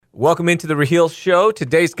Welcome into the Raheel Show.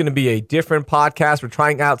 Today's going to be a different podcast. We're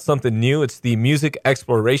trying out something new. It's the Music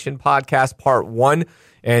Exploration Podcast, Part 1.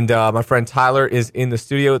 And my friend Tyler is in the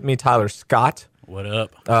studio with me, Tyler Scott. What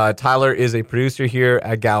up? Tyler is a producer here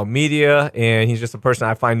at Gal Media, and he's just a person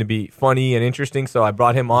I find to be funny and interesting, so I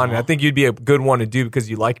brought him on. And I think you'd be a good one to do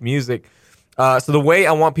because you like music. So the way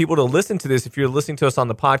I want people to listen to this, if you're listening to us on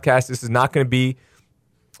the podcast, this is not going to be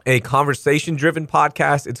a conversation-driven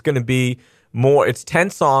podcast. It's going to be more, it's 10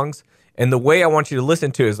 songs, and the way I want you to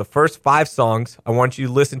listen to it is the first 5 songs. I want you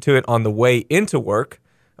to listen to it on the way into work,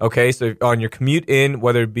 okay? So on your commute in,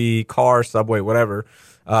 whether it be car, subway, whatever,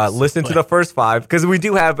 listen to the first 5, because we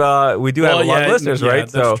do have a lot of listeners, right?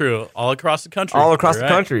 That's true. All across the country. All across the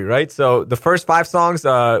country, right? So the first 5 songs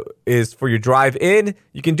is for your drive in.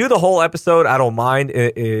 You can do the whole episode. I don't mind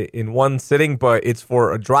in one sitting, but it's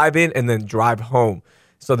for a drive in and then drive home.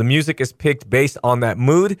 So the music is picked based on that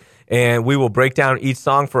mood, and we will break down each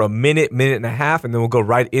song for a minute and a half, and then we'll go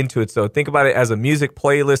right into it. So think about it as a music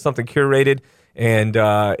playlist, something curated, and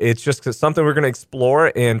it's just something we're going to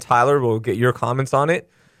explore, and Tyler will get your comments on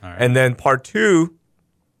it. All right. And then part 2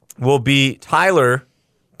 will be Tyler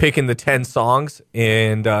picking the 10 songs,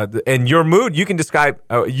 and your mood, you can decide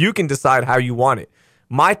how you want it.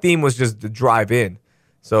 My theme was just the drive in.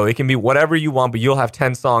 So it can be whatever you want, but you'll have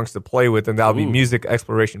 10 songs to play with, and that'll be Music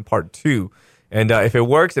Exploration Part 2. And if it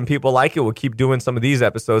works and people like it, we'll keep doing some of these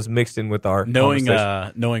episodes mixed in with our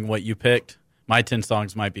knowing what you picked, my 10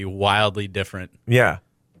 songs might be wildly different. Yeah.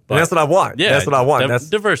 And that's what I want. Yeah, that's what I want. That's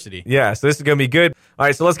diversity. Yeah, so this is going to be good. All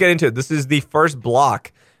right, so let's get into it. This is the first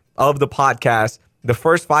block of the podcast, the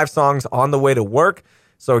first 5 songs on the way to work.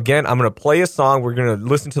 So again, I'm going to play a song. We're going to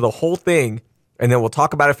listen to the whole thing, and then we'll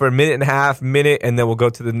talk about it for a minute and a half, and then we'll go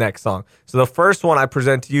to the next song. So the first one I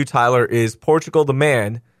present to you, Tyler, is Portugal the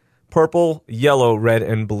Man, Purple, Yellow, Red,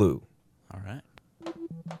 and Blue. All right.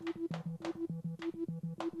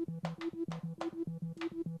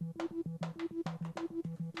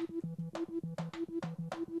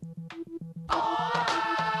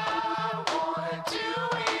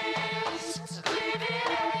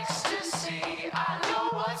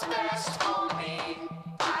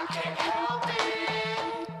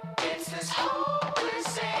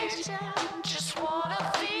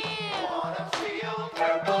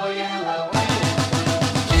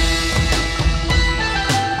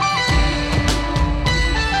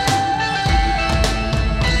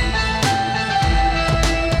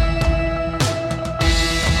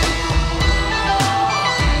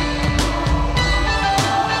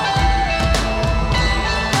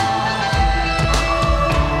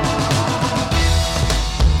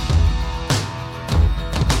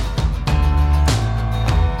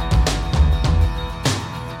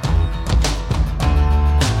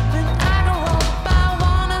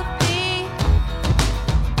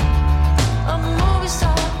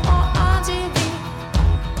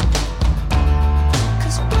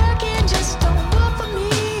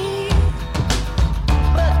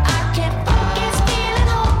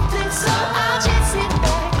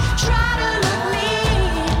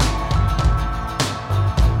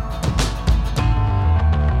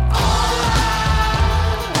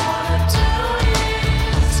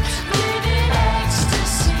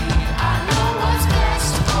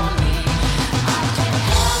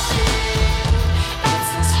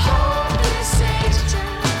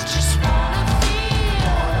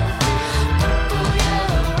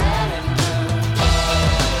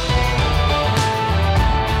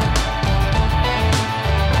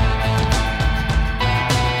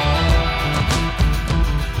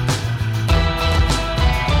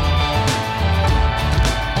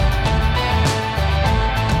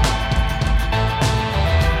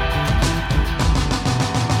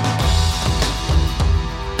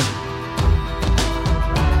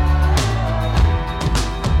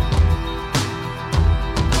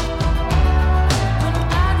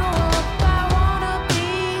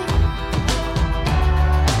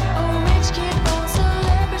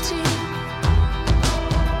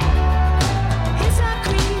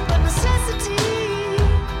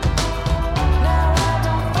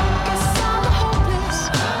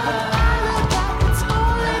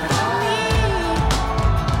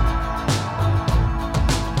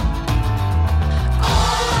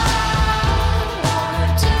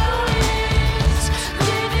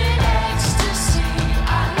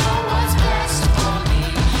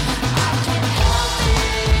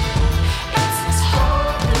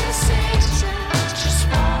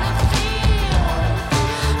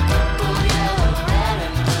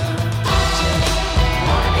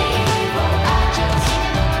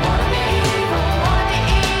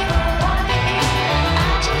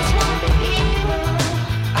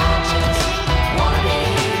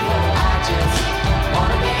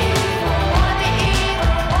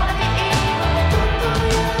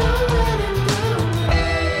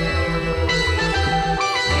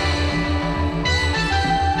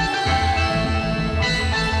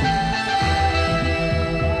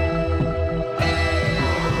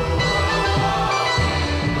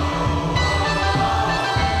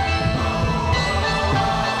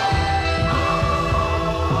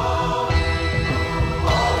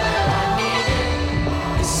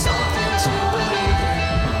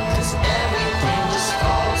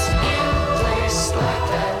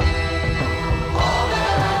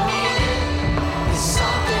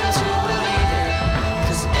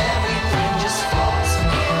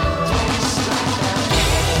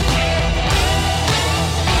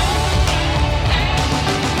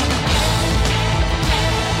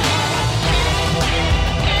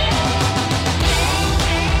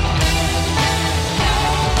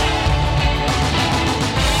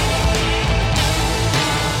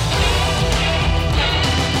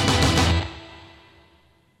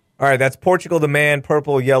 All right, that's Portugal the Man,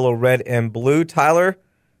 purple, yellow, red, and blue. Tyler,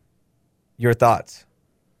 your thoughts?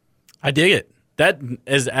 I dig it. That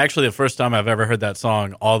is actually the first time I've ever heard that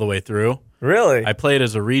song all the way through. Really? I play it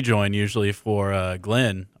as a rejoin usually for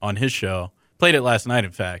Glenn on his show. Played it last night,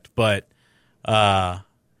 in fact. But, yeah,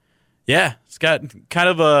 it's got kind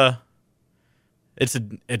of a...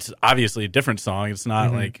 It's obviously a different song. It's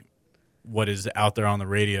not like what is out there on the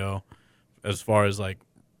radio as far as like...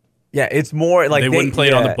 Yeah, it's more like... They wouldn't play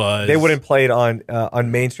it on the buzz. They wouldn't play it on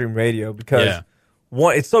mainstream radio because...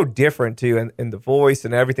 One, it's so different too, and the voice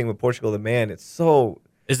and everything with Portugal the Man. It's so.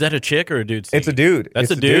 Is that a chick or a dude singing? It's a dude. That's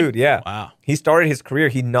it's a dude. Yeah. Wow. He started his career.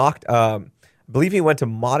 He knocked. I believe he went to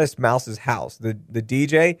Modest Mouse's house, the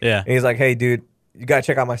DJ. Yeah. And he's like, "Hey, dude, you gotta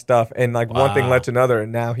check out my stuff." And like one thing led to another,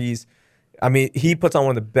 and now he's. I mean, he puts on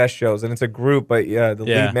one of the best shows, and it's a group, but the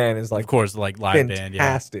lead man is like, of course, like live band.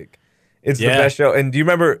 Fantastic. It's the best show. And do you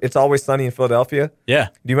remember It's Always Sunny in Philadelphia? Yeah.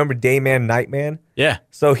 Do you remember Dayman Nightman? Yeah.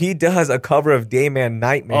 So he does a cover of Dayman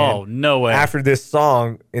Nightman. Oh, no way. After this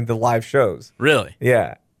song in the live shows. Really?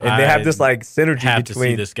 Yeah. And they have this like synergy have between.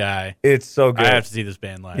 to see this guy. It's so good. I have to see this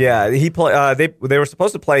band live. Yeah, they were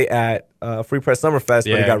supposed to play at Free Press Summerfest,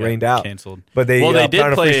 but it got rained out. Canceled. But they did put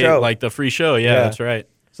on a play free show. like the free show. Yeah, that's right.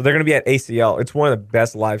 So they're going to be at ACL. It's one of the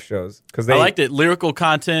best live shows because I liked it. Lyrical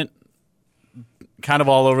content, kind of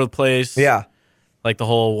all over the place. Yeah. Like the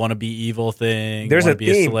whole wanna be evil thing. There's wanna a be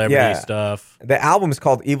theme, a celebrity stuff. The album is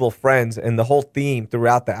called Evil Friends, and the whole theme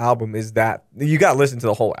throughout the album is that you got to listen to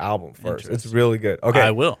the whole album first. It's really good. Okay,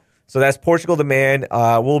 I will. So that's Portugal the Man.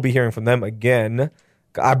 We'll be hearing from them again.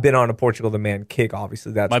 I've been on a Portugal the Man kick.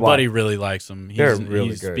 Obviously, that's my why. buddy really likes them. They're really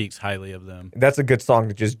he good. Speaks highly of them. That's a good song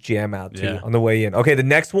to just jam out to on the way in. Okay, the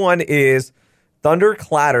next one is Thunder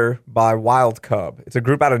Clatter by Wild Cub. It's a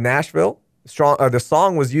group out of Nashville. The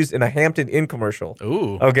song was used in a Hampton Inn commercial.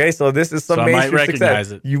 Ooh. Okay, so this is some so mainstream I might recognize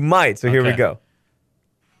success. it. You might. So here we go.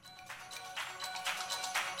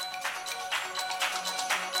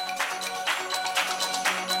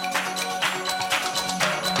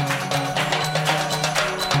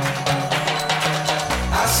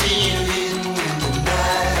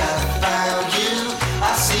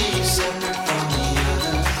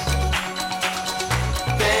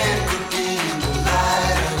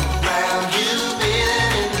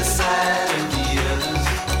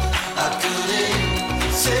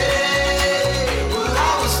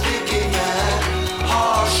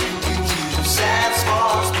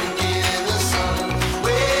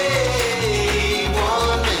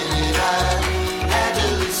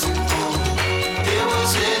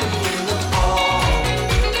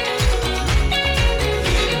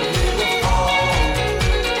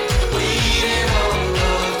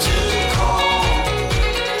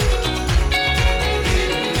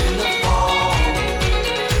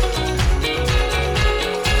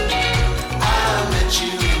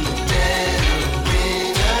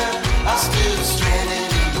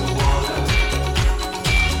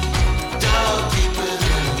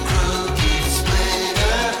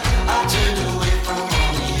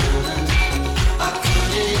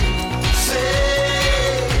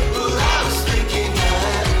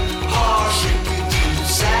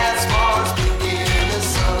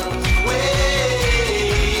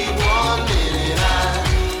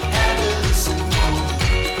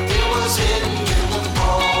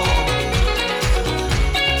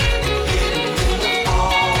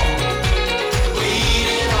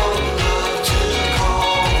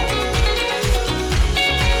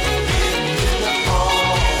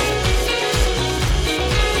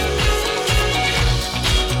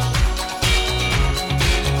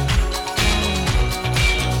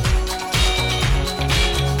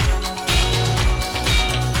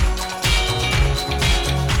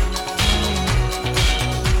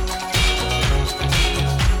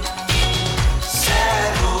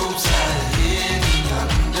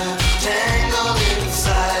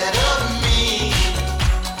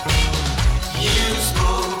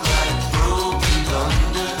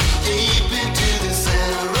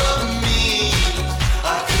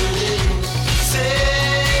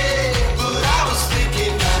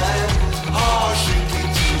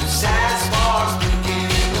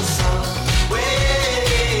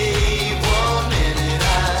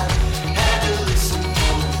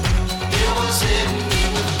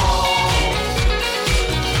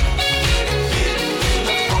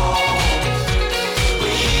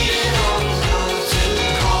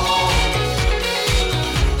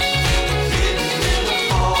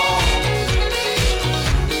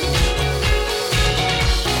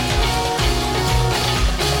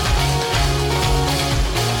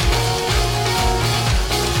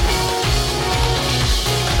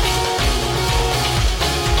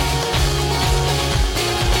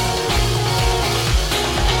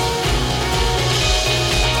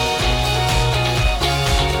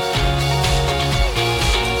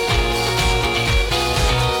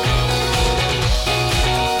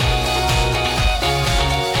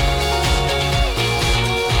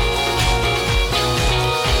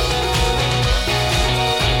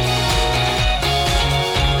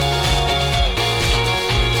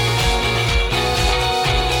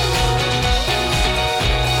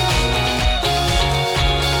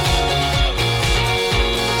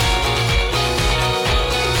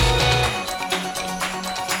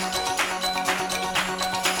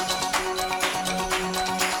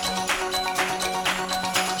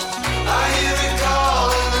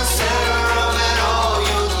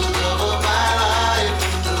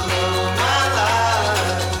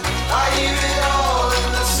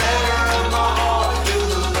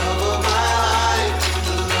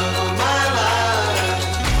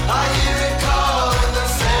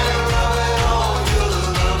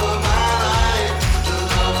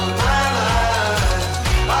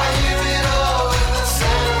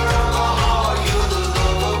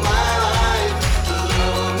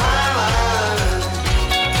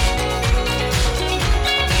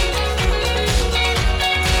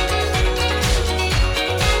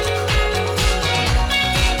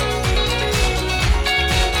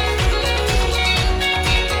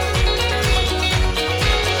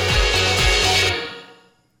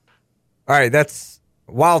 All right, that's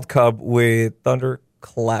Wild Cub with Thunder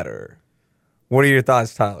Clatter. What are your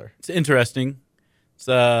thoughts, Tyler? It's interesting. It's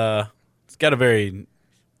got a very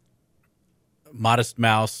Modest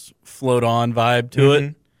Mouse float on vibe to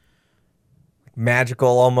it.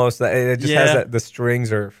 Magical almost. It just has that. The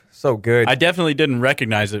strings are so good. I definitely didn't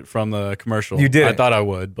recognize it from the commercial. You did. I thought I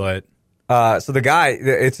would, but so the guy.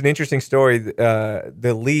 It's an interesting story.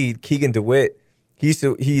 The lead, Keegan DeWitt,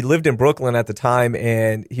 he lived in Brooklyn at the time,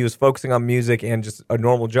 and he was focusing on music and just a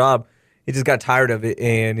normal job. He just got tired of it,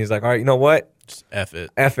 and he's like, all right, you know what? Just F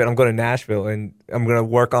it. I'm going to Nashville, and I'm going to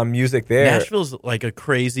work on music there. Nashville's like a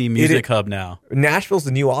crazy music hub now. Nashville's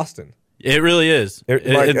the new Austin. It really is. That's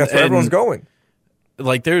where everyone's going.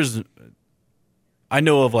 Like I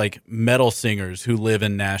know of like metal singers who live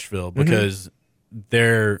in Nashville because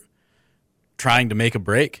they're trying to make a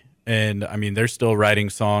break. And I mean, they're still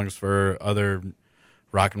writing songs for other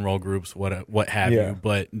rock and roll groups, what have you,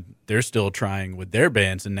 but they're still trying with their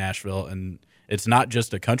bands in Nashville, and it's not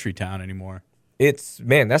just a country town anymore. That's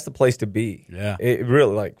the place to be. Yeah. It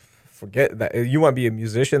really, forget that. You want to be a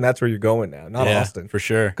musician, that's where you're going now, not Austin. For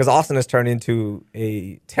sure. Because Austin has turned into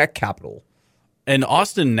a tech capital. And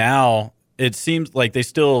Austin now, it seems like they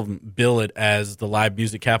still bill it as the live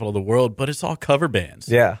music capital of the world, but it's all cover bands.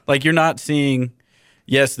 Yeah. Like, you're not seeing,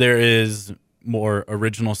 yes, there is more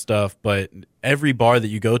original stuff, but every bar that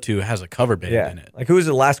you go to has a cover band in it. Like, who was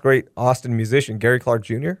the last great Austin musician? Gary Clark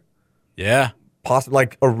Jr.? Yeah. Possibly,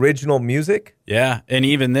 like, original music? Yeah. And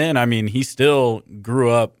even then, I mean, he still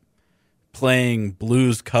grew up playing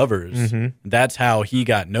blues covers. That's how he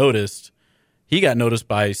got noticed. He got noticed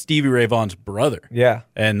by Stevie Ray Vaughan's brother. Yeah.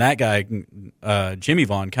 And that guy, Jimmy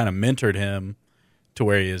Vaughn, kind of mentored him to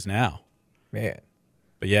where he is now. Man.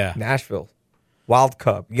 But yeah. Nashville. Wild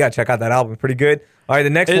Cub. You got to check out that album. Pretty good. All right, the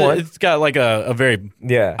next one. It's got like a very...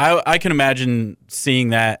 Yeah. I can imagine seeing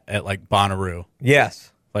that at like Bonnaroo.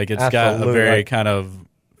 Yes. Like it's got a very kind of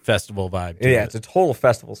festival vibe to it. It's a total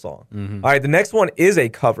festival song. All right, the next one is a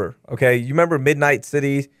cover. Okay, you remember Midnight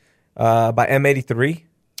City by M83?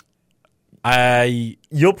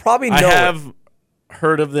 You'll probably know I have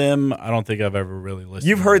heard of them. I don't think I've ever really listened.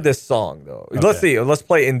 You've heard this song, though. Okay. Let's see. Let's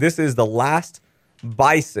play it. And this is the Last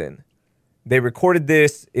Bison. They recorded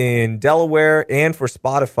this in Delaware and for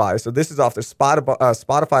Spotify. So this is off the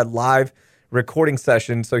Spotify live recording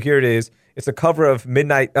session. So here it is. It's a cover of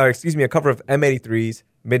a cover of M83's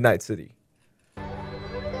Midnight City.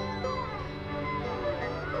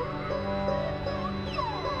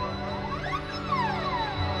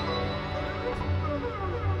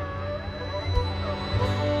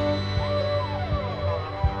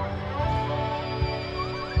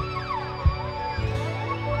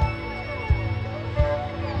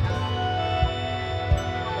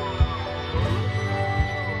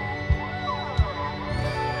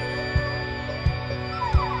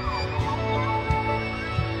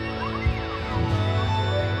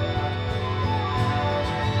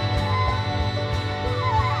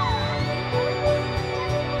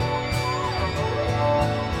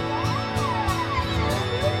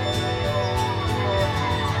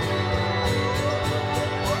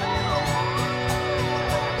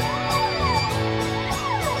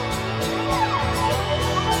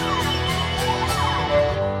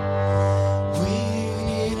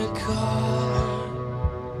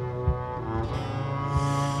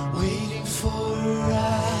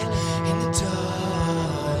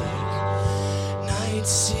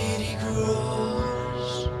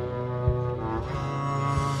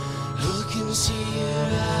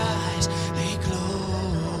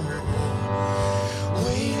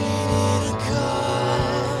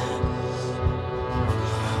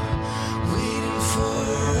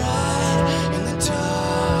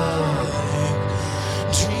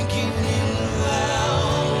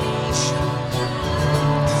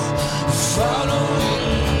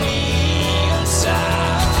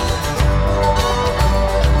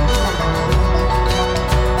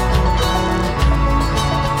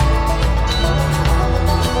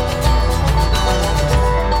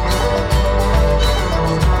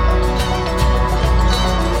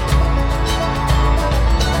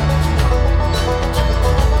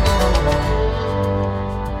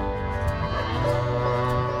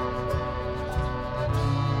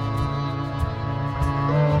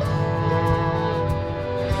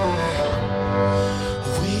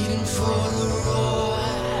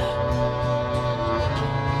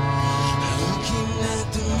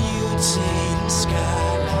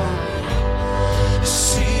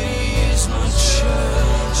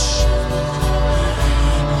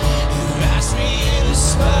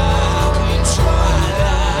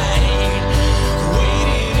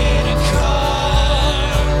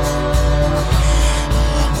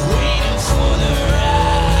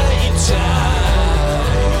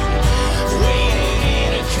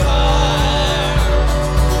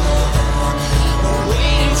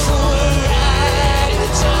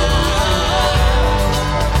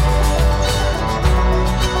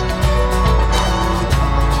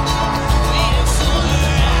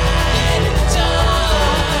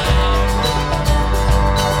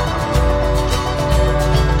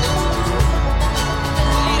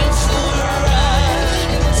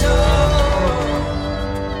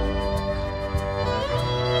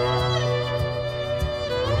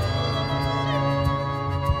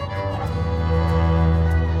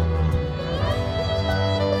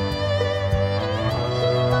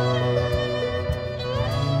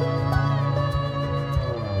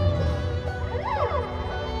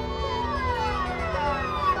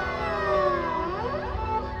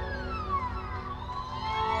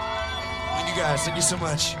 guys. Thank you so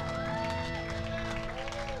much.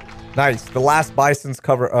 Nice. The Last Bison's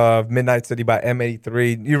cover of Midnight City by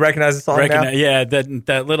M83. You recognize the song now? Yeah,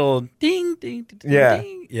 that little ding, ding, ding, Yeah.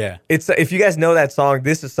 ding. Yeah. It's if you guys know that song,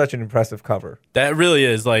 this is such an impressive cover. That really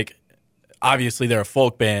is like, obviously they're a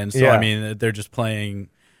folk band, so Yeah. I mean, they're just playing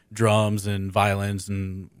drums and violins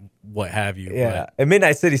and what have you. Yeah. And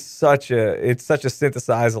Midnight City's such a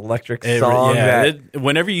synthesized electric song.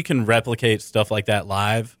 Whenever you can replicate stuff like that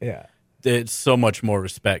live, Yeah. it's so much more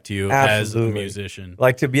respect to you Absolutely. as a musician.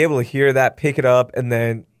 Like to be able to hear that, pick it up, and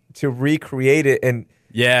then to recreate it, and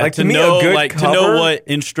Yeah, to me, a good to cover- know what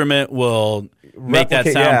instrument will make that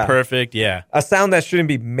Replicate, sound yeah. perfect. Yeah, a sound that shouldn't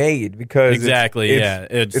be made because exactly.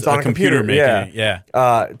 It's on a computer making yeah. it.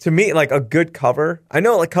 Yeah. To me, like a good cover. I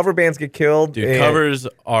know like cover bands get killed. Dude, and covers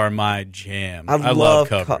are my jam. I love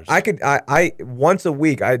covers. I once a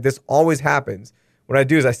week. This always happens. What I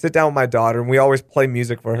do is I sit down with my daughter and we always play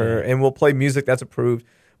music for her, and we'll play music that's approved.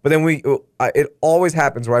 But then it always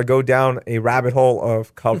happens where I go down a rabbit hole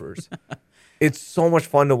of covers. It's so much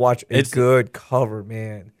fun to watch a good cover,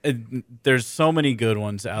 man. There's so many good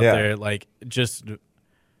ones out Yeah. there. Like, just,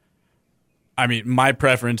 I mean, my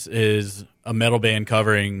preference is a metal band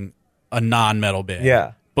covering a non-metal band.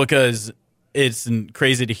 Yeah. Because it's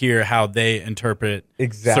crazy to hear how they interpret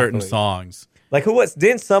certain songs. Like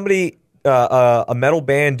didn't somebody a metal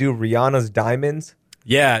band do Rihanna's Diamonds?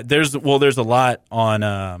 Yeah, there's a lot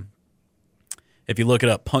on if you look it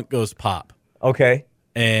up, Punk Goes Pop. Okay.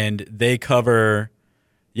 And they cover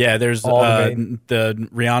there's the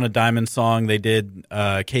Rihanna Diamond song. They did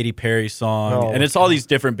Katy Perry song, and it's all these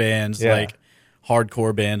different bands, like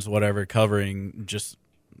hardcore bands, whatever, covering just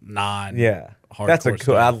hardcore That's a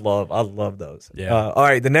cool. stuff. I love those. Yeah. All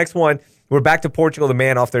right, the next one, we're back to Portugal the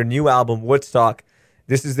Man off their new album Woodstock.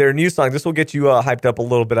 This is their new song. This will get you hyped up a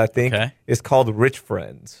little bit, I think. Okay. It's called Rich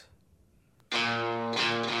Friends.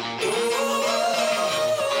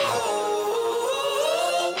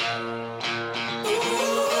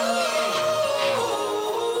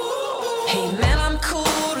 Hey man, I'm cool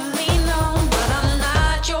to lean on, but I'm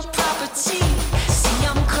not your property. See,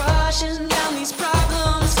 I'm crushing down these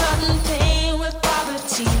problems, cutting pain with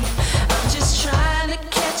poverty. I'm just trying to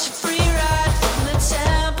catch a free ride from the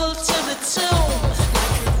temple to the tomb. I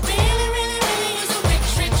could really, really, really use a rich,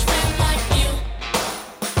 rich friend like you.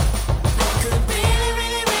 I could really,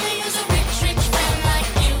 really, really use a rich, rich friend like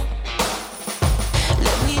you.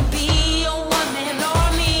 Let me be your one-man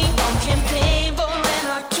army, on campaign for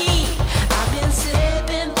anarchy. I've been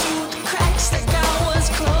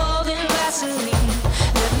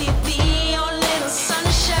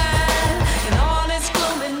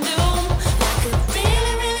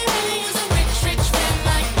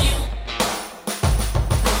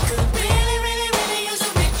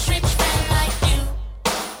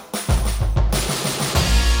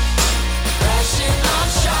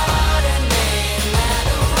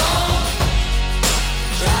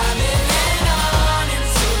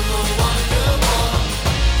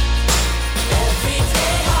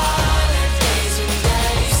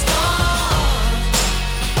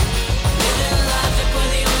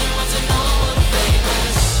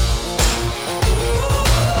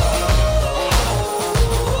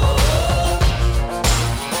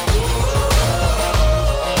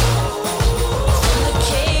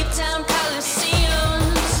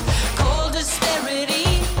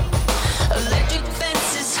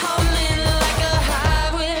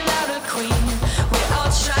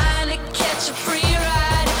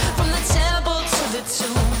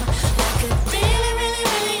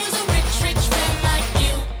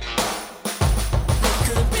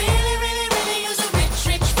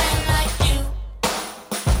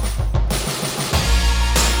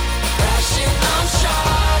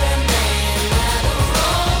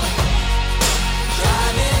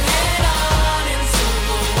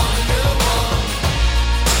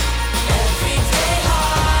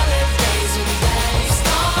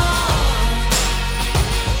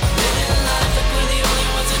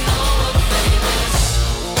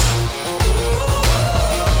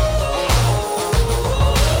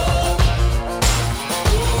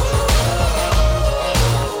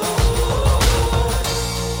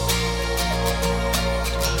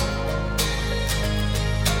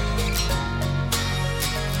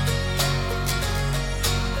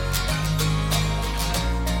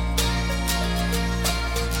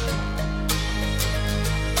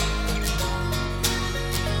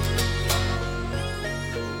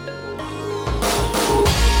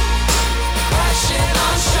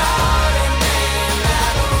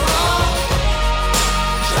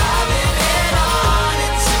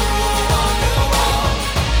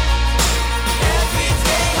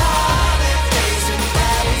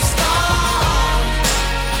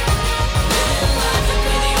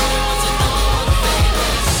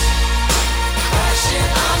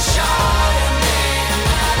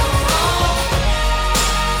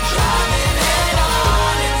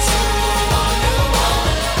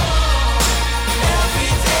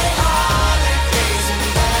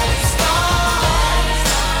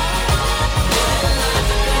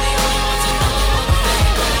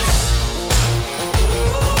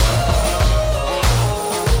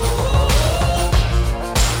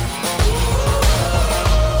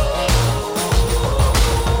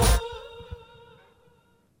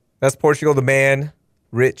That's Portugal the Man,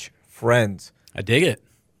 Rich Friends. I dig it.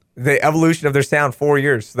 The evolution of their sound, 4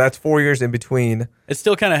 years. So that's 4 years in between. It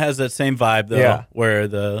still kind of has that same vibe, though, Yeah.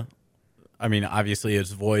 where obviously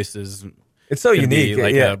his voice is It's so could be unique.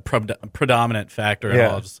 like yeah. a predominant factor in Yeah.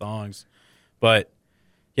 all of his songs. But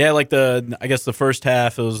yeah, like I guess the first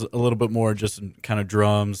half it was a little bit more just kind of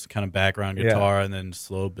drums, kind of background guitar, and then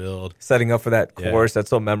slow build. Setting up for that chorus, that's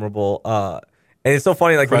so memorable. And it's so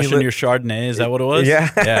funny, like Crushing when you your Chardonnay, is that what it was? Yeah,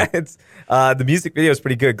 Yeah. it's the music video is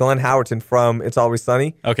pretty good. Glenn Howerton from It's Always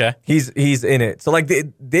Sunny. Okay. He's in it. So like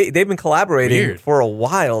they've been collaborating Weird. for a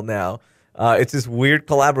while now. It's this weird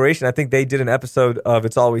collaboration. I think they did an episode of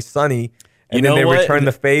It's Always Sunny, and You then know they what? returned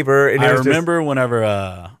the favor. And I it was remember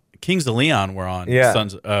whenever Kings of Leon were on Yeah.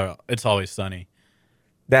 It's Always Sunny.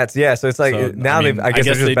 So it's like So, now I mean, I guess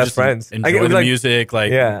they're just they best friends. Enjoy the like, music,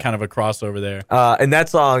 like Yeah. kind of a crossover there. And that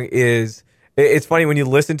song is. It's funny when you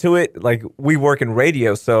listen to it. Like we work in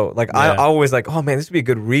radio, so like I always like, oh man, this would be a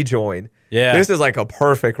good rejoin. Yeah. This is like a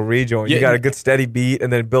perfect rejoin. Yeah. You got a good steady beat,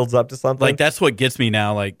 and then it builds up to something. Like that's what gets me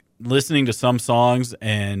now. Like listening to some songs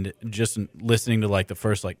and just listening to like the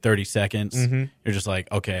first like 30 seconds, you're just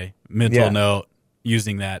like, okay, mental note,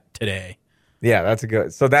 using that today. Yeah, that's a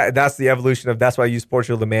good. So that's the evolution of. That's why I use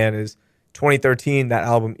Portugal the Man is 2013. That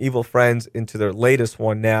album, Evil Friends, into their latest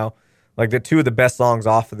one now. Like the two of the best songs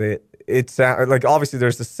off of it. It's like obviously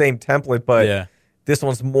there's the same template, but this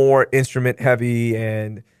one's more instrument heavy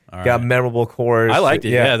and got memorable chords. I liked it.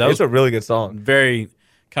 Yeah, it's a really good song. Very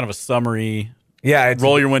kind of a summary. Yeah, it's,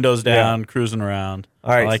 roll your windows down, cruising around.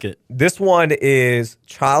 All right, I like it. This one is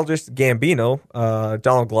Childish Gambino,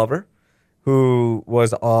 Donald Glover, who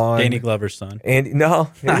was on Danny Glover's son. And no,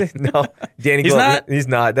 Danny He's Glover. not? He's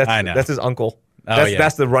not. I know. That's his uncle. Oh, yeah.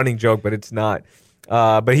 That's the running joke, but it's not.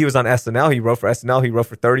 But he was on SNL. He wrote for SNL. He wrote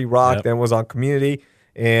for 30 Rock. Then was on Community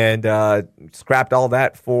and scrapped all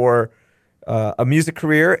that for a music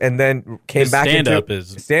career, and then came His back stand-up into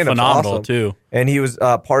is stand-up's phenomenal awesome. too. And he was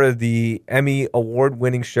part of the Emmy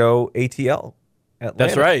award-winning show ATL. Atlanta.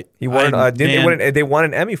 That's right. He won. They won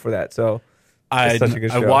an Emmy for that. So it's such a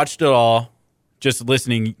good show. I watched it all. Just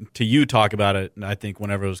listening to you talk about it, I think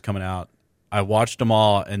whenever it was coming out, I watched them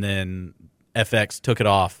all, and then FX took it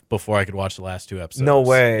off before I could watch the last 2 episodes. No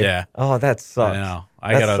way. Yeah. Oh, that sucks. I know.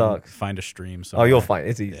 I That gotta sucks. find a stream. Oh, Somewhere. you'll find it.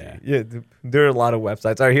 It's easy. Yeah. Yeah, there are a lot of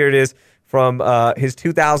websites. All right, here it is from his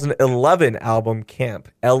 2011 album Camp,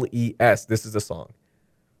 L.E.S. This is the song.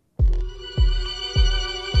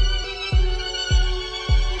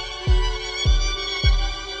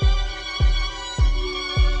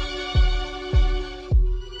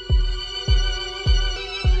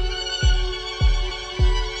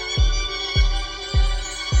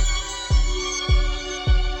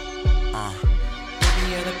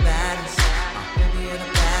 Baby, you're the baddest. Baby, you're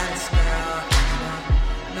the baddest girl.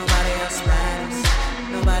 Nobody else matters.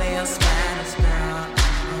 Nobody else matters, girl.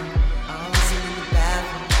 Kissing in the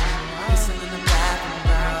bathroom. Kissing in the bathroom,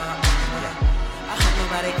 girl. I hope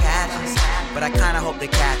nobody catches, but I kinda hope they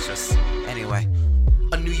catch us. Anyway.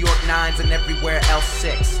 A New York 9's and everywhere else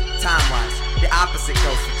 6. Time-wise, the opposite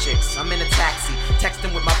goes for chicks. I'm in a taxi,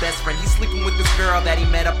 texting with my best friend. He's sleeping with this girl that he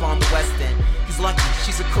met up on the West End. He's lucky,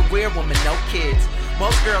 she's a career woman, no kids.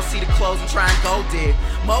 Most girls see the clothes and try and go dig.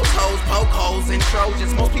 Most hoes poke holes in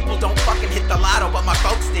Trojans. Most people don't fucking hit the lotto, but my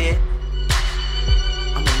folks did.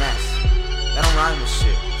 I'm a mess. That don't rhyme with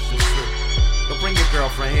shit. It's just true. Don't bring your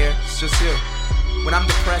girlfriend here. It's just you. When I'm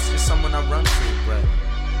depressed, you're someone I run to, but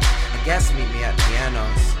I guess meet me at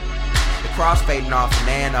pianos. The crossfading off the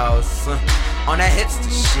nanos. On that hipster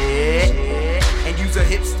shit. And use a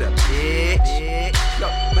hipster, bitch. Yo,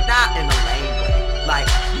 but not in a lame way. Like,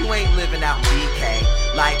 you ain't living out in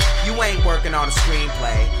BK. Like, you ain't working on a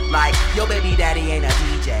screenplay. Like, your baby daddy ain't a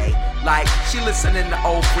DJ. Like, she listening to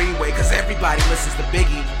Old Freeway, cause everybody listens to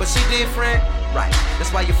Biggie. But she different? Right.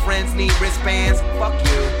 That's why your friends need wristbands. Fuck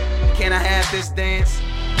you. Can I have this dance?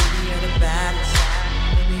 Baby, you're the baddest.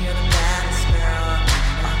 Baby, you're the baddest girl.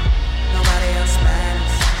 Nobody else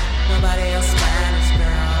matters. Nobody else matters,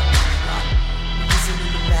 girl. Kissing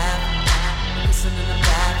in the bathroom. Kissing in the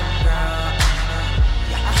bathroom, girl.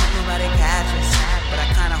 I hope nobody catches, but I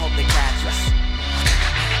kinda hope they catch us.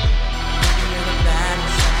 Baby, you're the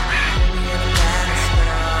baddest. Baby, you're the baddest,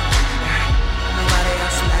 girl. Nobody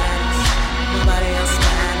else matters. Nobody else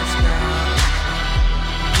matters, girl.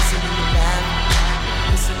 Kissing in the bathroom.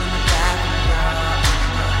 Kissing in the bathroom, girl.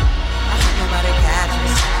 I hope nobody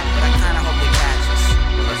catches, but I kinda hope they catch us.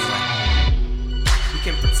 Listen, you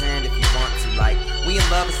can pretend if you want to, like we in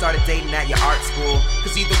love and started dating at your art school.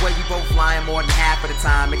 Cause either way we both lying more than half of the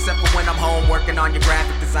time. Except for when I'm home working on your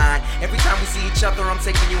graphic design. Every time we see each other I'm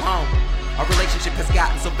taking you home. Our relationship has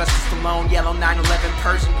gotten Sylvester Stallone, yellow 911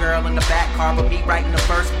 Persian girl in the back car, but me writing the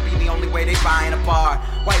verse would be the only way they buying a bar.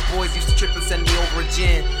 White boys used to trip and send me over a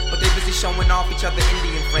gin, but they busy showing off each other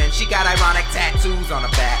Indian friends. She got ironic tattoos on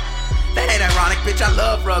her back. That ain't ironic, bitch, I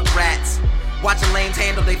love Rugrats. Watching lames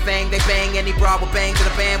handle they thing, they bang any broad with bang to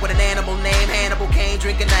the band with an animal name. Hannibal Kane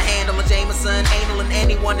drinking the handle of Jameson. Anal and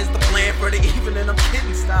anyone is the plan for the evening. I'm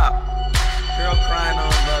kidding, stop. Girl crying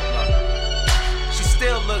on love. She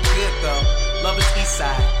still look good though. Love is east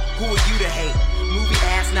side. Who are you to hate? Movie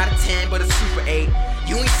ass, not a 10, but a super 8.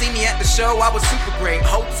 You ain't see me at the show, I was super great.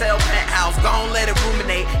 Hotel, penthouse, gon' let it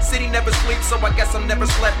ruminate. City never sleeps, so I guess I'm never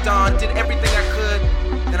slept on. Did everything I could,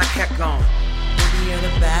 then I kept going. Baby, you're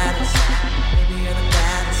the baddest. Baby, you're the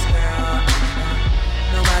baddest, girl.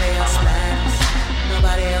 Nobody else matters.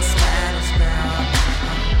 Nobody else matters, girl.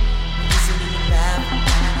 Listen in the bathroom.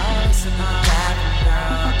 Listen in the bathroom,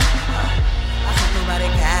 girl. I hope nobody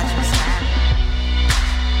catches.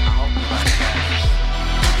 I hope nobody catches.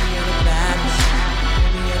 Baby, you're the baddest.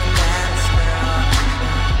 Baby, you're the baddest, girl.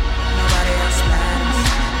 Nobody else matters.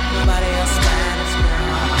 Nobody else matters,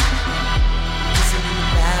 girl. Listen in the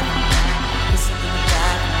bathroom. Listen in the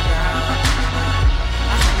bathroom, girl.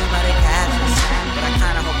 I hope nobody catches, but I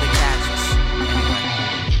kinda hope they catch us. Anyway.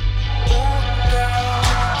 Ooh, girl,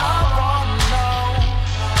 I wanna know,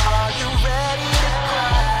 are you ready to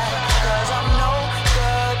cry? 'Cause I'm no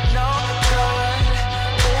good, no good.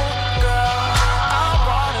 Ooh, girl, I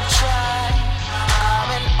wanna try. I'm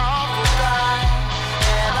an awful guy,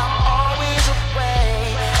 and I'm always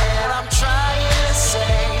away. And I'm trying to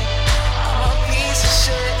say, I'm a piece of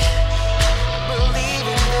shit. Believe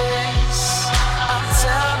in this, I'm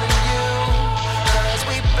telling you, 'cause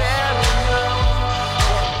we barely know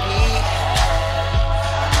what we had.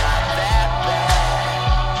 Not that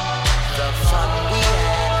bad, the fun we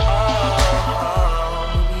had. Oh,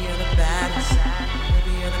 baby, you're the baddest.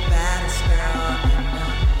 Baby, you're the baddest, girl.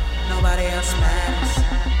 Nobody else matters.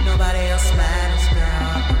 Nobody else matters,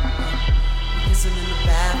 girl. Kissing in the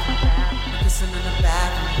bathroom. Kissing in the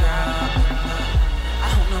bathroom, girl. I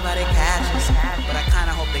hope nobody catches, but I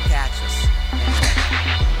kinda hope they catch us. Anyway.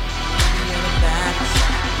 Baby, you're the baddest.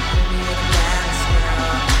 Baby, you're the baddest,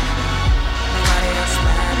 girl. Nobody else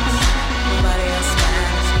matters. Nobody else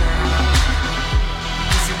matters, girl.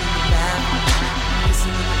 Kissing in the bathroom.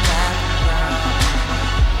 Kissing in the bathroom, girl.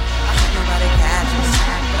 I hope nobody catches,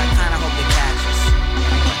 but I kinda hope they catch us.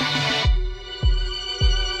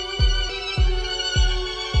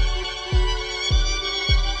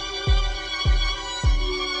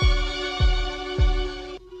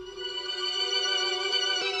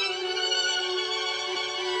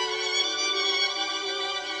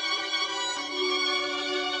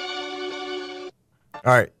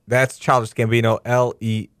 All right, that's Childish Gambino,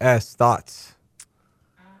 L.E.S. Thoughts.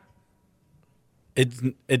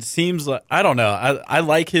 It seems like, I don't know. I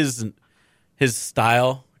like his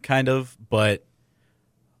style kind of, but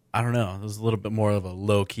I don't know. It was a little bit more of a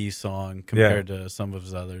low key song compared to some of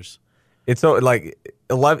his others. It's so like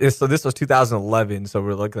 11. So this was 2011. So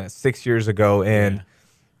we're looking at 6 years ago, and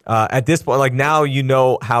at this point, like now you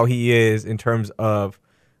know how he is in terms of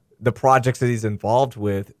the projects that he's involved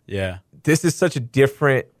with. Yeah. This is such a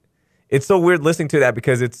different. It's so weird listening to that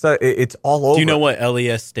because it's all over. Do you know what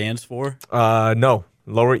L.E.S. stands for? No,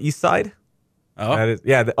 Lower East Side. Oh, That is,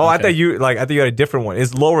 yeah. I thought you had a different one.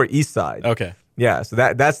 It's Lower East Side. okay. Yeah, so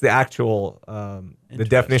that's the actual the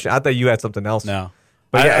definition. I thought you had something else. No,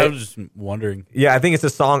 But I was just wondering. Yeah, I think it's a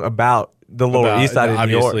song about the Lower East Side of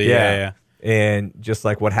New York. Obviously, yeah. And just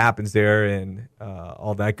like what happens there and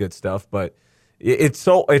all that good stuff. But it's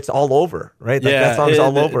all over, right? Like, that song's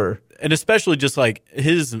all over. And especially just like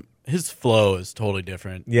his flow is totally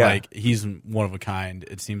different. Yeah. Like he's one of a kind,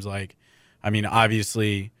 it seems like. I mean,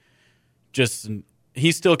 obviously, just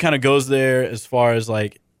he still kind of goes there as far as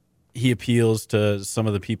like he appeals to some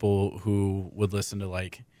of the people who would listen to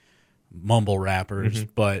like mumble rappers,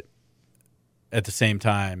 but at the same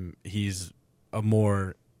time, he's a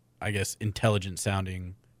more, I guess, intelligent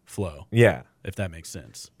sounding flow. Yeah. If that makes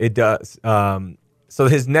sense. It does. So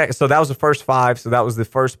that was the first 5. So that was the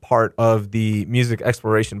first part of the Music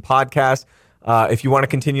Exploration podcast. If you want to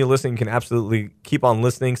continue listening, you can absolutely keep on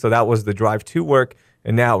listening. So that was the drive to work.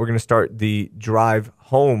 And now we're going to start the drive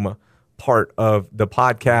home part of the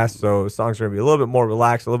podcast. So songs are going to be a little bit more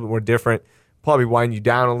relaxed, a little bit more different, probably wind you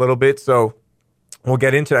down a little bit. So we'll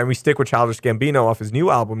get into that. And we stick with Childish Gambino off his new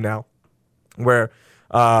album now, where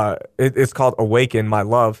it's called Awaken My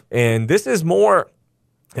Love. And this is more,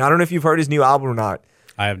 I don't know if you've heard his new album or not.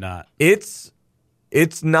 I have not. It's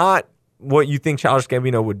not what you think Childish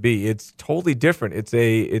Gambino would be. It's totally different.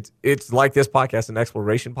 It's like this podcast, an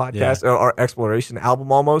exploration podcast or exploration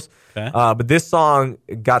album almost. Okay. But this song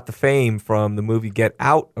got the fame from the movie Get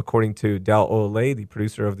Out, according to Del Le, the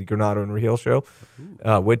producer of the Granado and Raheel show,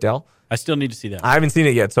 with Del. I still need to see that. I haven't seen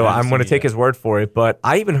it yet, so I'm going to take yet. his word for it. But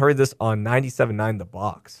I even heard this on 97.9 The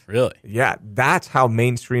Box. Really? Yeah, that's how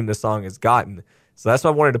mainstream the song has gotten. So that's why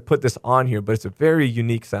I wanted to put this on here. But it's a very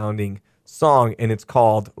unique sounding song, and it's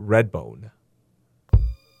called Redbone.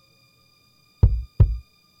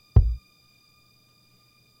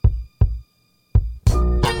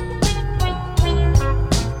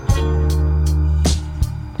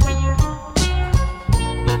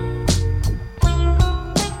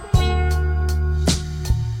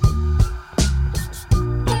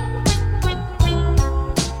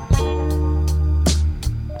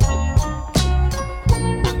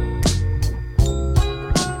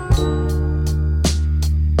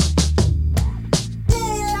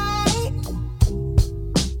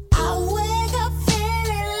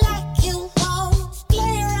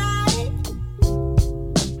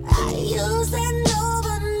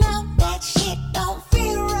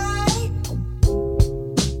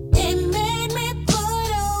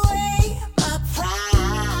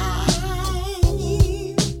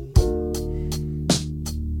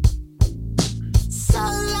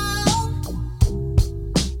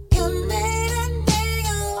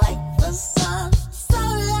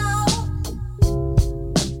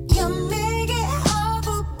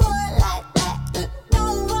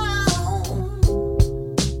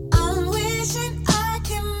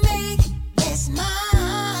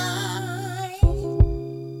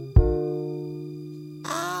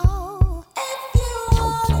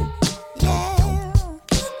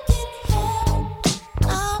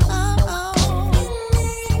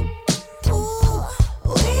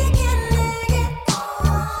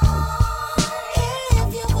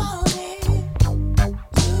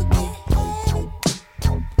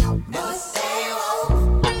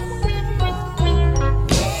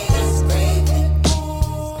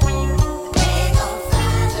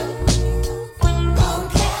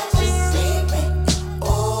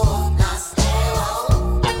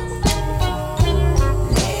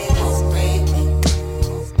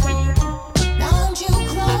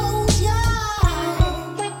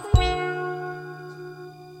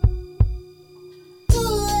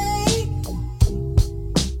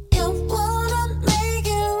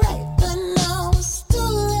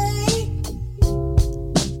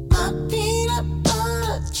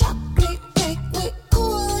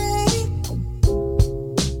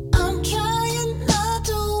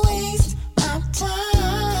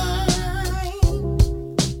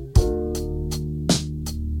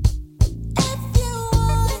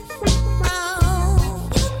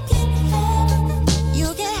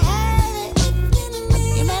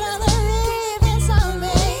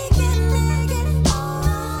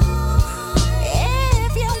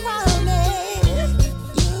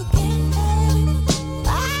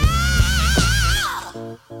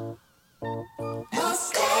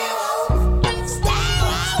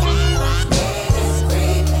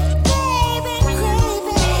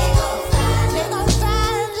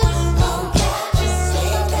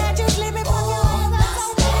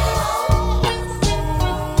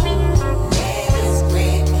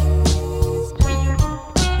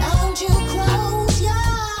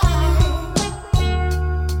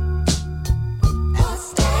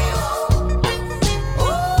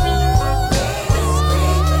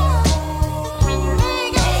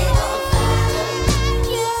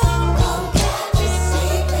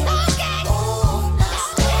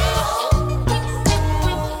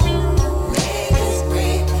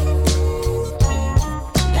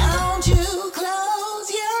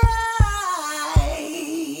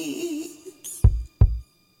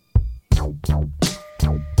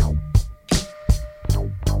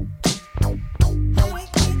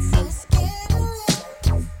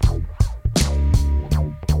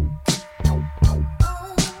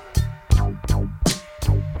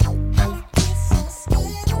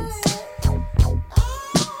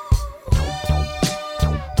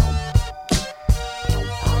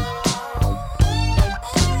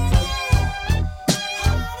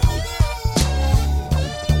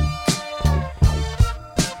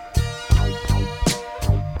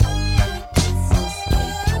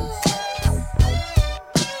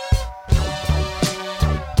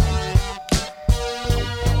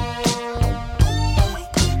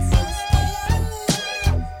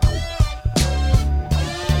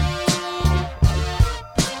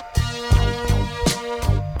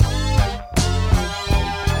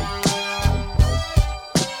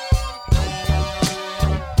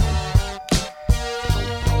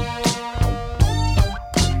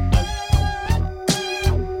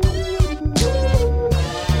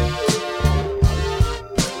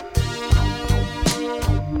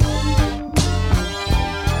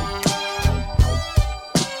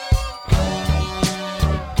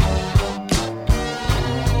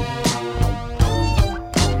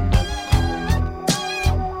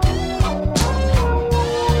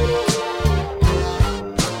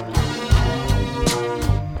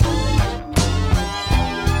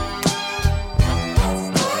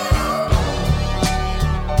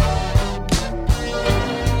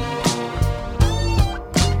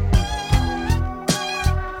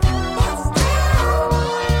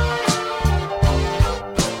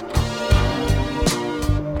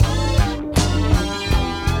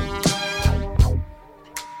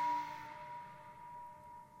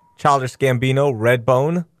 Childish Gambino,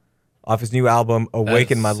 Redbone, off his new album,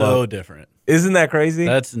 Awaken My Love. So different. Isn't that crazy?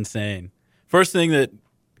 That's insane. First thing that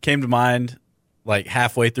came to mind, like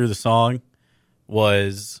halfway through the song,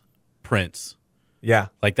 was Prince. Yeah.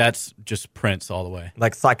 Like that's just Prince all the way.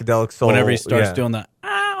 Like psychedelic soul. Whenever he starts doing the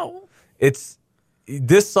ow.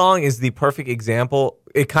 This song is the perfect example.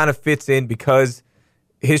 It kind of fits in because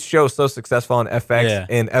his show is so successful on FX,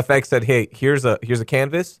 and FX said, "Hey, here's a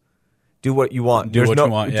canvas. Do what you want. Do what you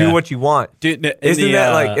want. Do what you want." Dude, Isn't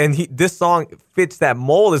that like? And this song fits that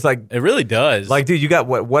mold. It's like it really does. Like, dude, you got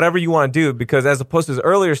whatever you want to do, because as opposed to his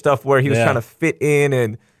earlier stuff where he was trying to fit in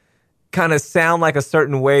and kind of sound like a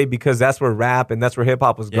certain way because that's where rap and that's where hip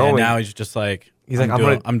hop was going. Now he's just like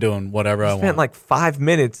I'm doing whatever I want. Spent like 5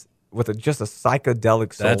 minutes with just a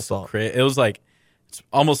psychedelic soul song. Crazy. It was like it's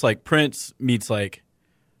almost like Prince meets like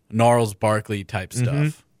Gnarls Barkley type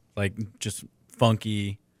stuff, like just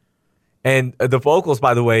funky. And the vocals,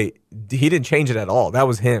 by the way, he didn't change it at all. That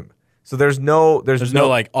was him. So there's no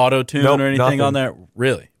like auto tune or anything nothing on there.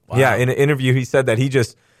 Really? Wow. Yeah. In an interview, he said that he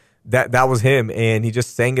just that was him, and he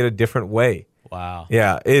just sang it a different way. Wow.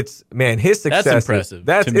 Yeah. It's his success. That's impressive.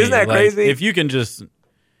 Isn't that crazy? If you can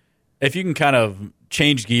kind of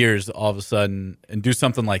change gears all of a sudden and do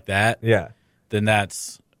something like that, then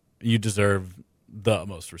you deserve the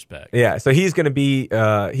utmost respect. Yeah, so he's going to be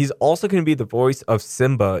he's also going to be the voice of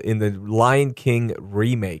Simba in the Lion King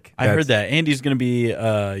remake. I heard that. And he's going to be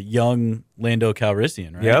young Lando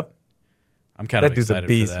Calrissian, right? Yep. I'm kind of That excited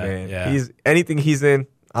dude's a beast, for that. man. Yeah. Anything he's in,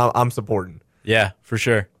 I'm supporting. Yeah, for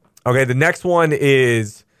sure. Okay, the next one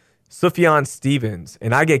is Sufjan Stevens,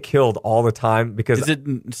 and I get killed all the time because Is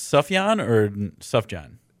it Sufjan or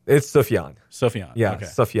Sufjan? It's Sufjan. Sufjan. Yeah, okay.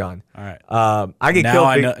 Sufjan. All right. I get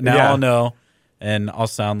now killed. I'll know. And I'll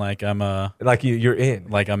sound like I'm like you're in.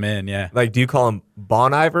 Like I'm in, yeah. Like, do you call him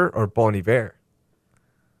Bon Iver or Bon Iver?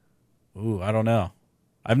 Ooh, I don't know.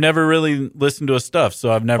 I've never really listened to his stuff,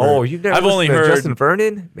 so I've never. Oh, you've never I've listened only to heard Justin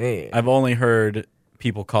Vernon? Man, I've only heard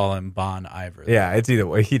people call him Bon Iver. Yeah, it's either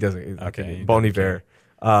way. He doesn't. Okay, Bon Iver.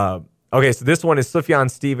 Okay, so this one is Sufjan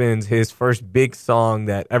Stevens, his first big song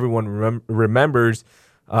that everyone remembers.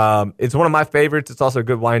 It's one of my favorites. It's also a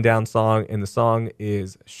good wind down song, and the song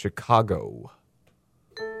is Chicago.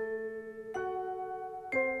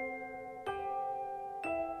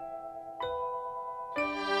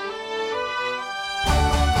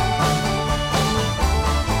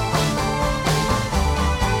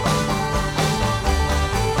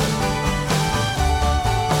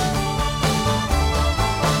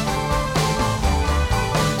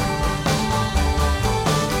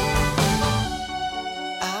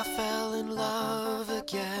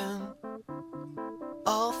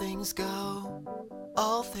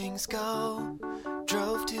 All things go.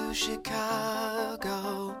 Drove to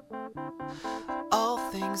Chicago. All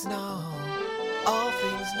things know. All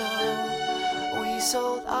things know. We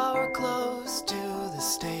sold our clothes to the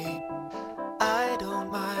state. I don't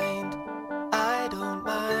mind. I don't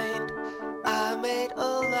mind. I made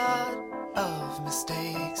a lot of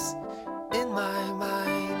mistakes in my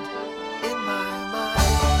mind. In my mind.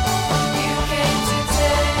 You came to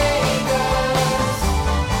take us.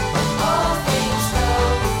 All things go.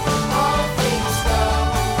 All things go.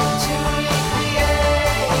 To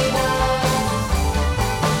recreate us.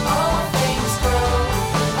 All things grow.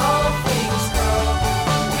 All things grow.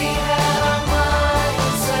 We had our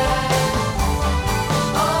mindset.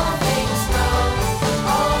 All things know.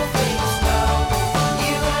 All things know.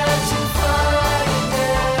 You had to find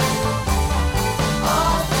it.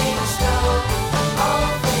 All things know. All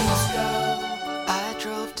things go. I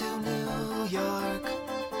drove to New York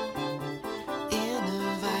in a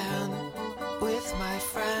van with my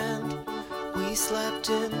friend. We slept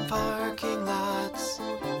in parking lots.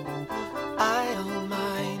 I don't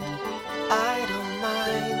mind. I don't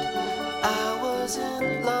mind. I was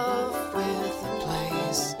in love with the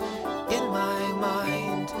place. In my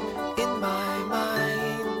mind. In my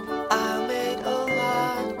mind. I made a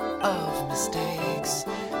lot of mistakes.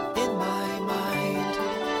 In my mind.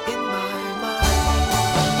 In my mind.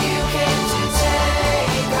 You came to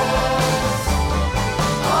take us.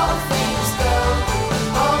 All things go.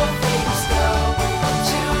 All things go.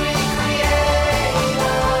 To recreate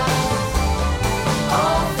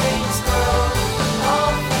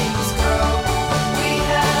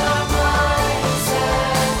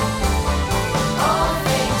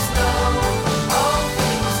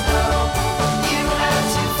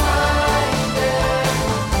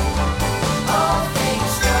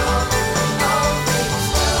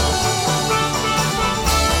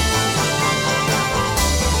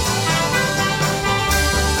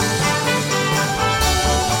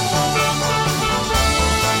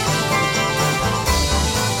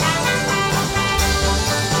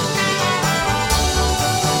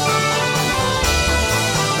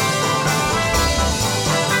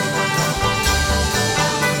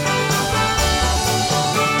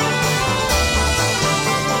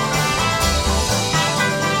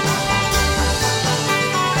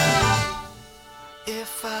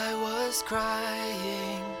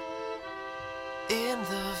in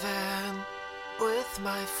the van with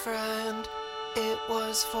my friend. It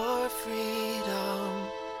was for freedom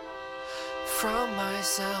from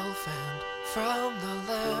myself and from the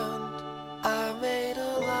land. I made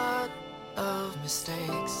a lot of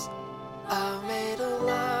mistakes. I made a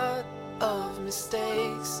lot of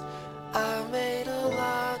mistakes. I made a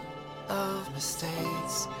lot of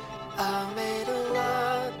mistakes. I made a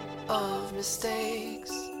lot of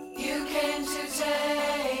mistakes. You came to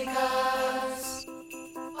take us.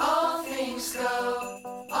 All things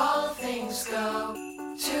go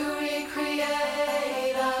to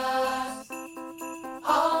recreate us.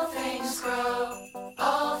 All things grow.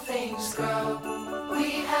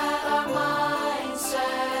 We had our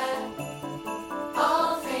mindset.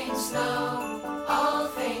 All things know.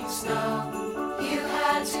 You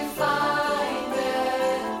had to find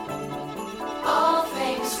it. All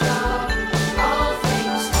things know.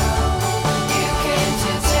 You came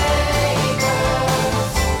to take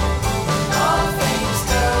us. All things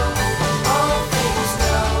go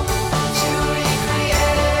to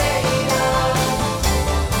recreate us.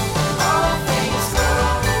 All things grow.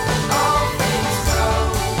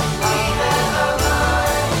 We had our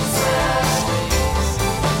mindset.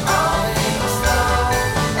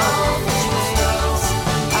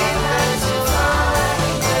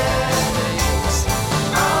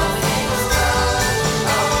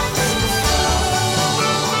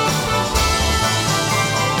 things know.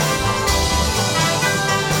 You had to find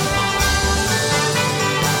it.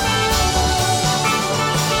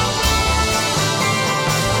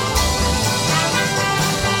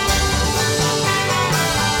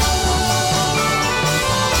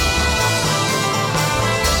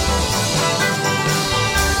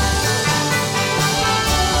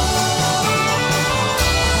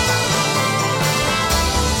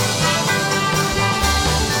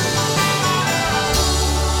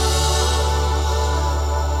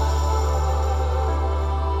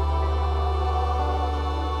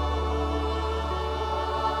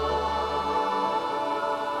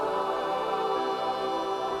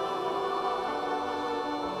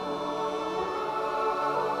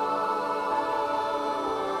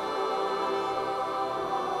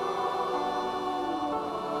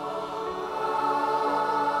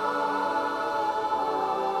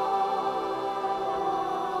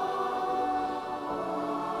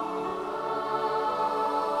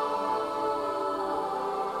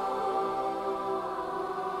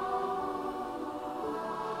 things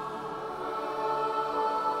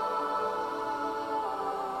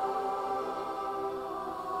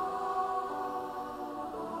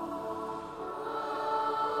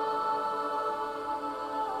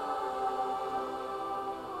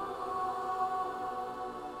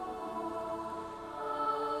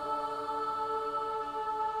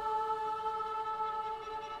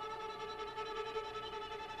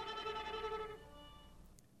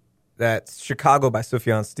That's Chicago by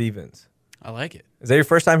Sufjan Stevens. I like it. Is that your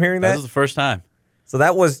first time hearing that? That was the first time. So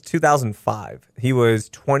that was 2005. He was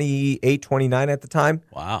 28, 29 at the time.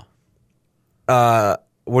 Wow.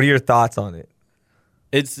 What are your thoughts on it?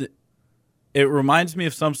 It reminds me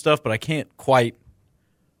of some stuff, but I can't quite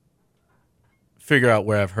figure out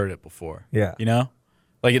where I've heard it before. Yeah. You know?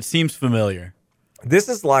 Like, it seems familiar. This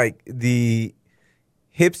is like the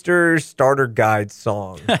hipster starter guide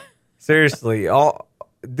song. Seriously.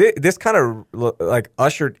 This kind of like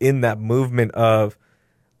ushered in that movement of,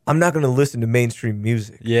 I'm not going to listen to mainstream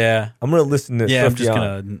music. Yeah. I'm going to listen to Yeah, I'm Sufjan. just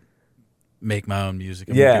going to make my own music.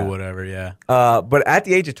 I'm going to do whatever, yeah. But at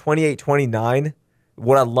the age of 28, 29,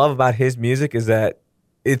 what I love about his music is that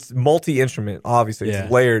it's multi-instrument, obviously. Yeah.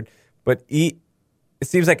 It's layered. But it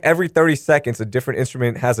seems like every 30 seconds, a different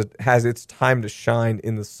instrument has its time to shine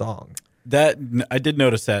in the song. That I did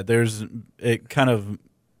notice that. It kind of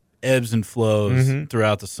ebbs and flows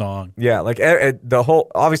throughout the song. Yeah, like the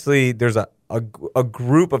whole, obviously there's a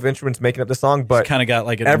group of instruments making up the song, but it's kind of got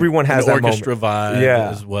like everyone has an that orchestra moment.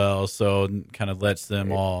 vibe as well, so it kind of lets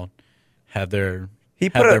them all have their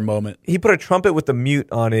moment. He put a trumpet with the mute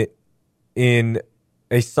on it in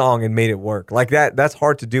a song and made it work. Like that's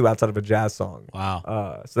hard to do outside of a jazz song.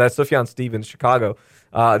 Wow. So that's Sufjan Stevens, Chicago.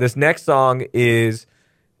 This next song is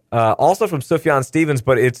also from Sufjan Stevens,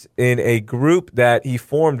 but it's in a group that he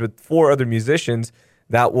formed with 4 other musicians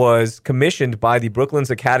that was commissioned by the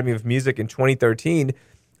Brooklyn's Academy of Music in 2013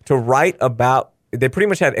 to write about. They pretty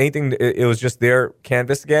much had anything. It was just their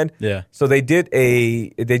canvas again. Yeah. So they did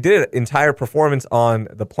an entire performance on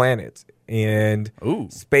the planets and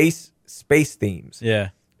space themes. Yeah.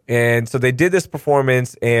 And so they did this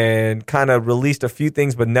performance and kind of released a few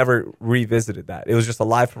things, but never revisited that. It was just a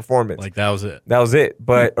live performance. Like that was it. That was it.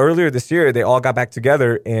 But earlier this year, they all got back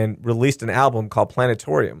together and released an album called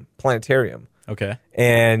Planetarium. Okay.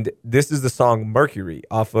 And this is the song Mercury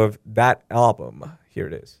off of that album. Here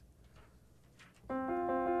it is.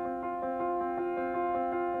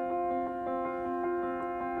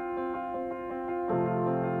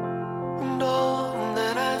 And all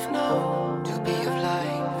that I've known to be of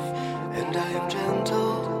life, and I am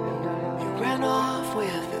gentle. You ran off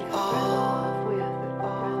with it all,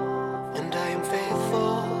 and I am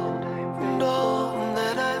faithful. And all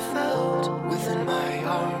that I felt within my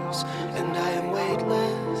arms, and I am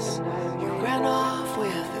weightless. You ran off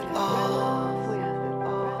with it all,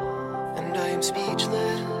 and I am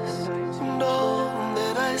speechless. And all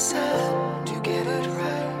that I said to get it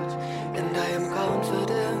right, and I am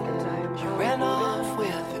confident. You ran off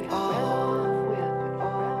with it all,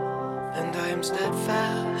 and I am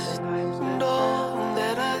steadfast. And all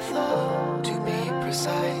that I thought to be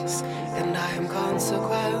precise, and I am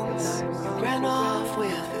consequence. You ran off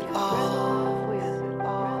with it all,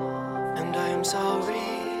 and I am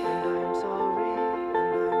sorry.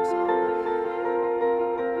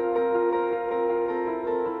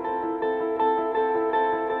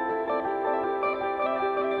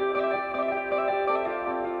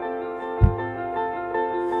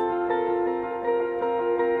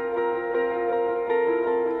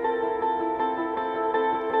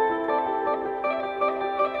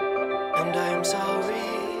 And I am sorry.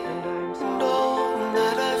 And all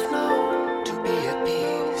that I've known to be at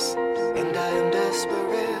peace, and I am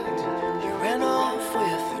desperate. You ran off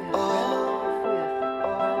with it all,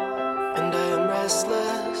 and I am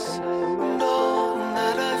restless. And all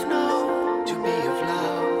that I've known to be of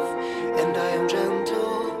love, and I am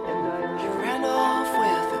gentle. You ran off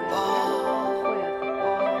with it all,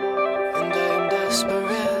 and I am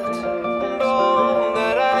desperate. And all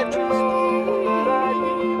that I dream,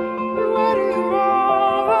 where do you run?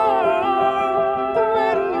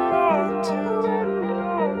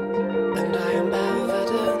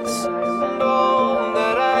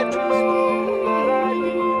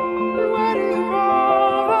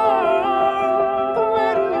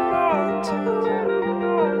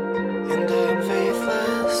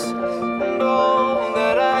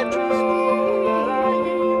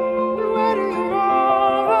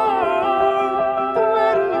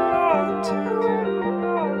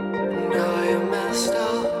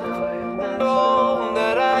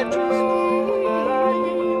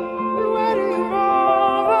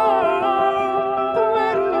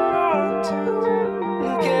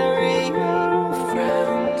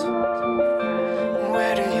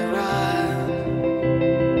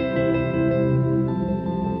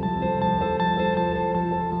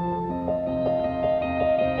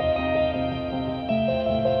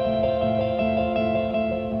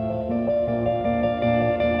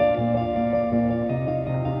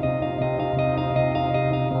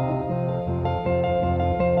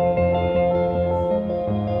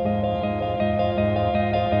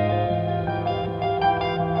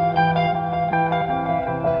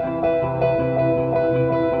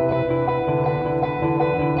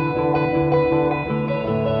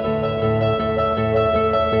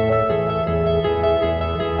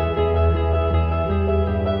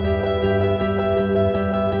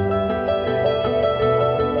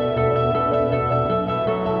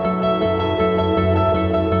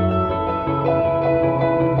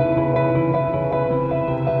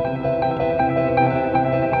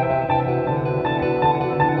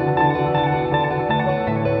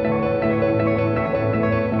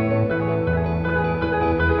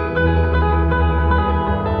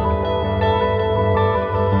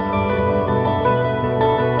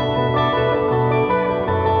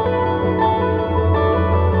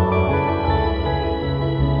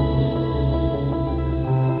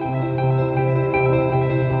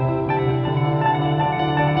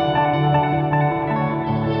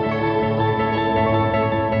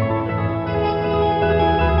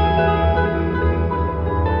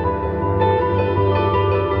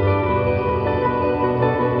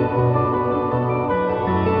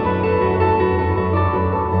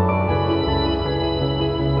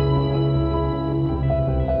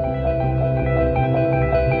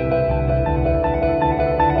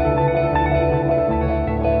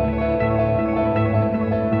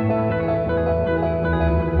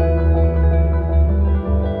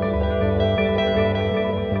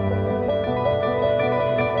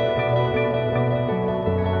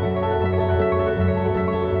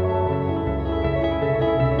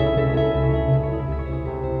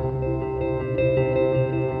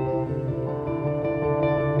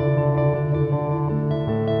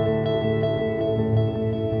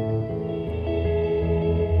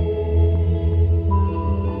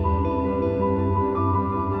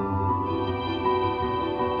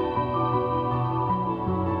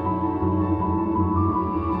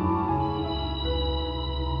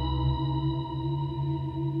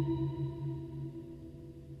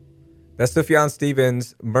 That's Sufjan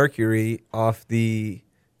Stevens' Mercury off the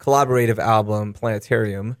collaborative album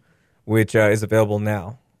Planetarium, which is available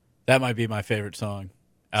now. That might be my favorite song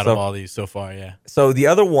out of all these so far. Yeah. So the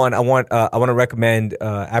other one I want to recommend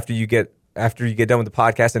after you get done with the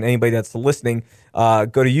podcast, and anybody that's listening, go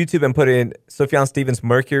to YouTube and put in Sufjan Stevens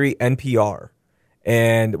Mercury NPR.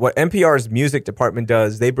 And what NPR's music department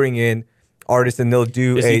does, they bring in artists and they'll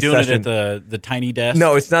do Is a he doing session. it at the Tiny Desk?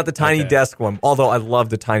 No, it's not the Tiny Desk one. Although I love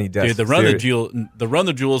the Tiny Desk. Dude, the Run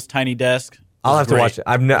the Jewels Tiny Desk. I'll have to watch it.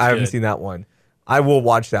 I haven't good. seen that one. I will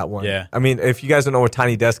watch that one. Yeah. I mean, if you guys don't know what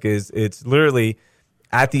Tiny Desk is, it's literally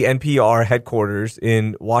at the NPR headquarters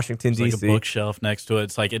in Washington, It's like D.C. a bookshelf next to it.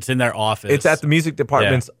 It's like it's in their office. It's at the music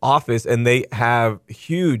department's office, and they have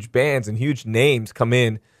huge bands and huge names come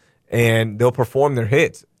in, and they'll perform their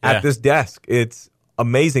hits at this desk. It's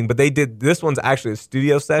amazing. But this one's actually a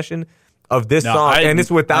studio session of this song, and it's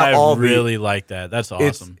without all the... I really like that. That's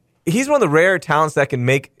awesome. He's one of the rare talents that can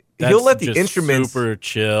make... he'll let the just instruments... super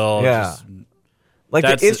chill. Yeah.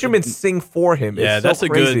 The instruments sing for him. Yeah, it's so that's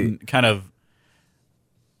crazy. a good kind of...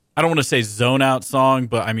 I don't want to say zone out song,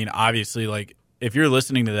 but I mean, obviously, like, if you're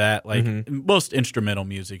listening to that, like, most instrumental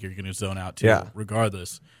music you're going to zone out to,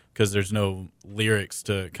 regardless, because there's no lyrics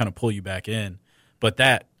to kind of pull you back in. But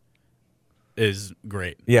that is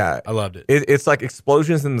great. Yeah. I loved it. It's like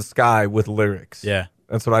explosions in the sky with lyrics. Yeah.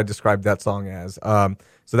 That's what I described that song as.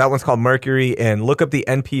 So that one's called Mercury, and look up the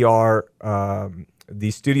NPR,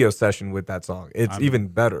 the studio session with that song. It's even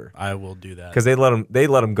better. I will do that. Because they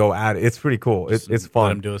let him go at it. It's pretty cool. It's fun.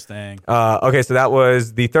 Let him do his thing. Okay, so that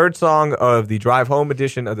was the third song of the Drive Home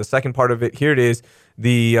edition of the second part of it. Here it is,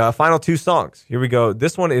 the final two songs. Here we go.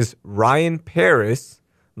 This one is Ryan Paris,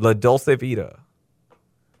 La Dolce Vita.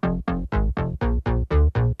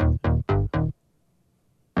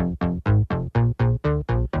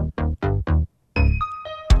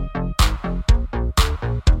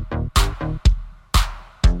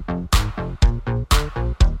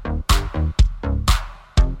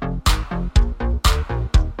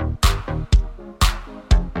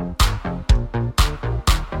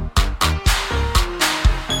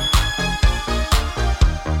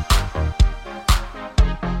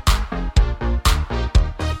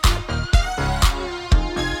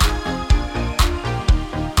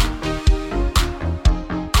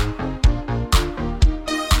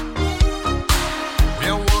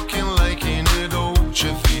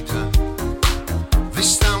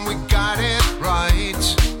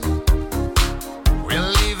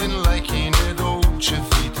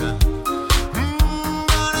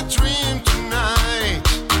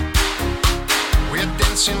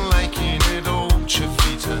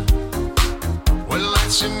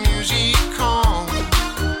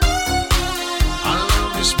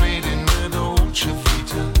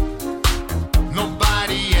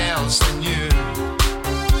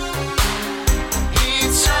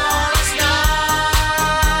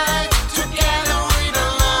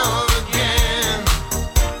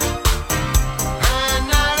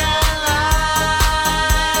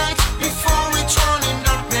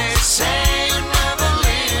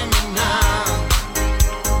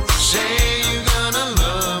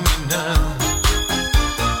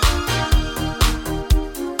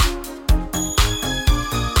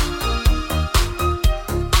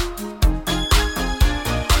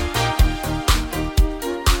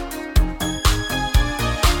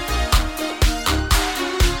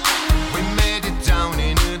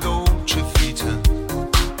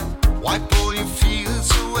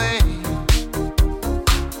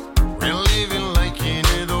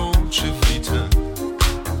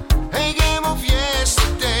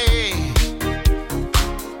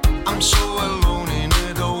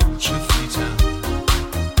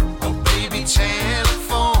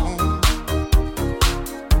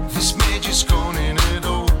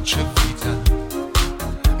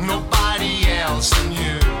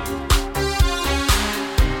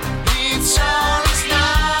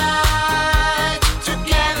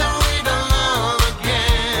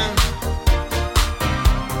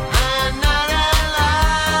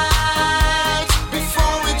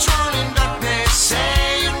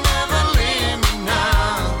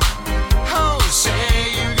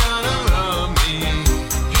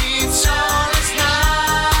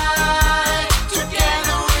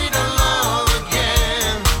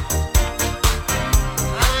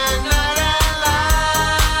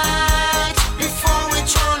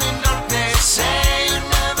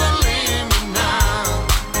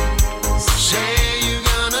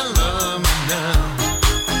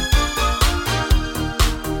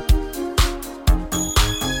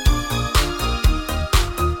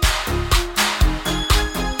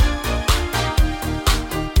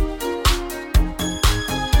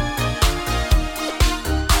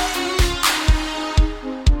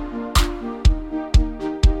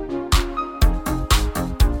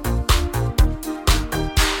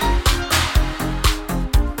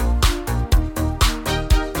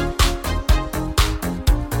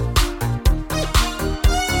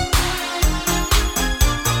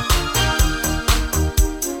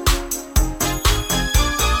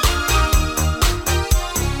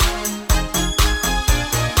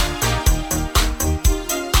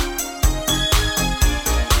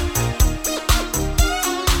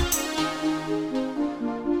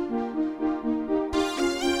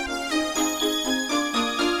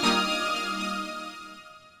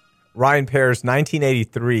 Ryan Paris,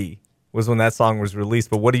 1983 was when that song was released.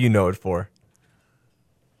 But what do you know it for?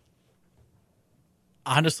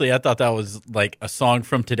 Honestly, I thought that was like a song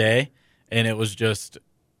from today, and it was just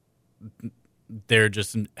they're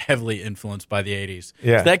just heavily influenced by the 80s.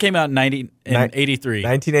 Yeah. So that came out in 83.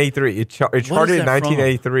 1983. It charted in What is that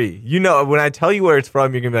 1983. You know, when I tell you where it's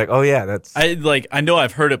from, you're gonna be like, "Oh yeah, that's I know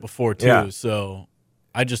I've heard it before too, Yeah. so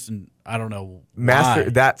I don't know. Master." why.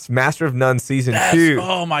 That's Master of None season 2.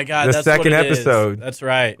 Oh my god, The that's second what it is. episode. That's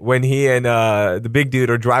right. When he and the big dude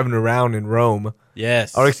are driving around in Rome.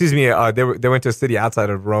 Yes. Or excuse me, they went to a city outside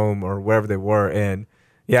of Rome or wherever they were, and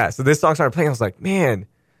yeah. So this song started playing. I was like, man,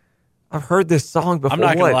 I've heard this song before. I'm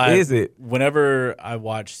not gonna lie. What is it? Whenever I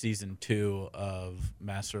watched season 2 of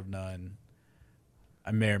Master of None,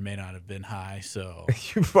 I may or may not have been high. So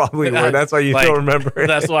You probably were. That's why you don't remember it.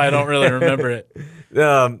 That's why I don't really remember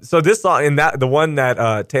it. So this song, and the one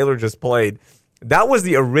that Taylor just played, that was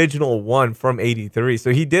the original one from '83.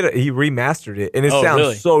 So he remastered it, and it sounds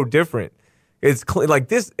really? so different. It's like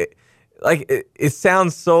this, it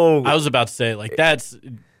sounds so. I was about to say, like, that's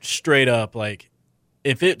straight up, like,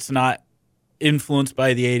 if it's not influenced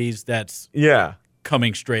by the 80s, that's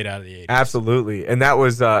coming straight out of the 80s. Absolutely. And that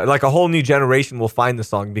was like a whole new generation will find the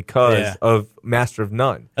song because of Master of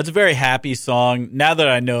None. That's a very happy song. Now that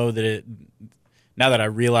I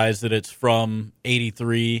realize that it's from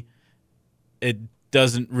 83, it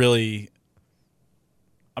doesn't really,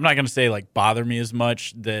 I'm not going to say like bother me as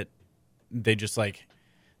much that they just like,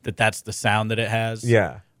 that's the sound that it has.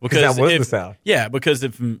 Yeah. Because that was the sound. Yeah, because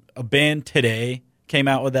if a band today came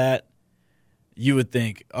out with that, you would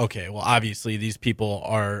think, okay, well, obviously these people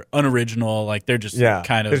are unoriginal. Like they're just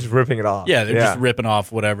kind of they're just ripping it off. Yeah, they're just ripping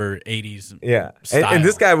off whatever 80s. Yeah, style. And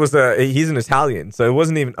this guy was he's an Italian, so it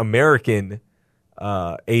wasn't even American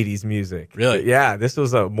 80s music. Really? Yeah, this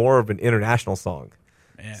was more of an international song.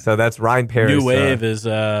 Man. So that's Ryan Paris. New wave is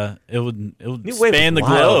it would New wave span the is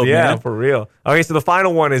wild. globe. Yeah, man. for real. Okay, so the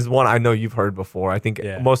final one is one I know you've heard before. I think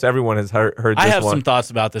most everyone has heard this one. I have some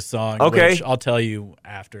thoughts about this song, which I'll tell you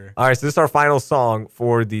after. All right, so this is our final song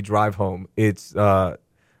for the drive home. It's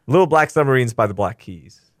Little Black Submarines by the Black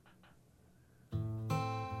Keys.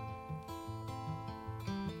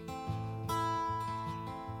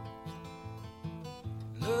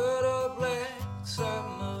 Little black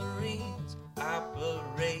submarines,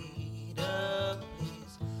 operator,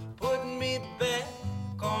 please put me back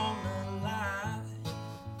on the line.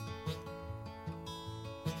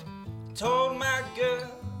 Told my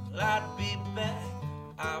girl I'd be back,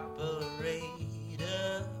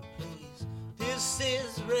 operator, please. This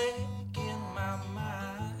is wrecking my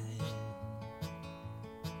mind.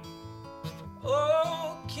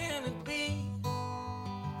 Oh, can it be?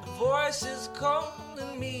 The voices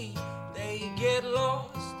calling me, they get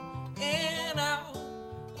lost and out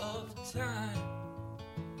of time.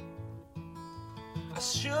 I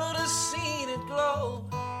should have seen it glow,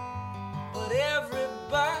 but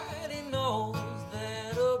everybody knows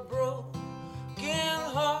that a broken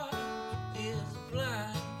heart is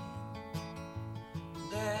blind.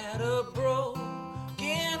 That a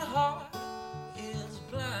broken heart is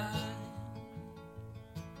blind.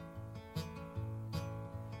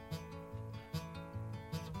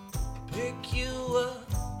 Pick you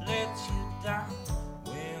up, let you down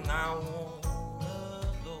when I wanna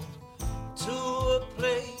go to a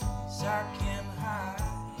place I can hide.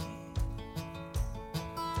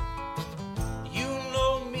 You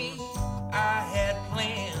know me, I had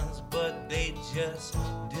plans, but they just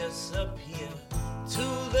disappear to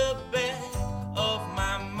the back of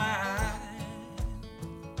my mind.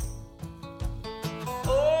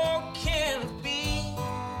 Oh, can it be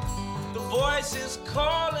the voices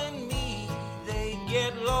calling me? They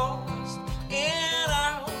get lost and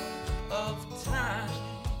out of time.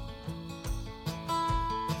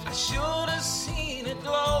 I should have seen it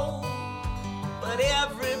glow, but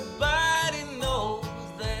everybody knows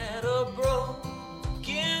that a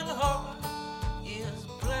broken heart is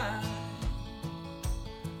blind.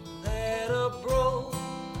 That a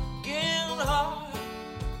broken heart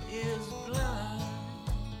is blind.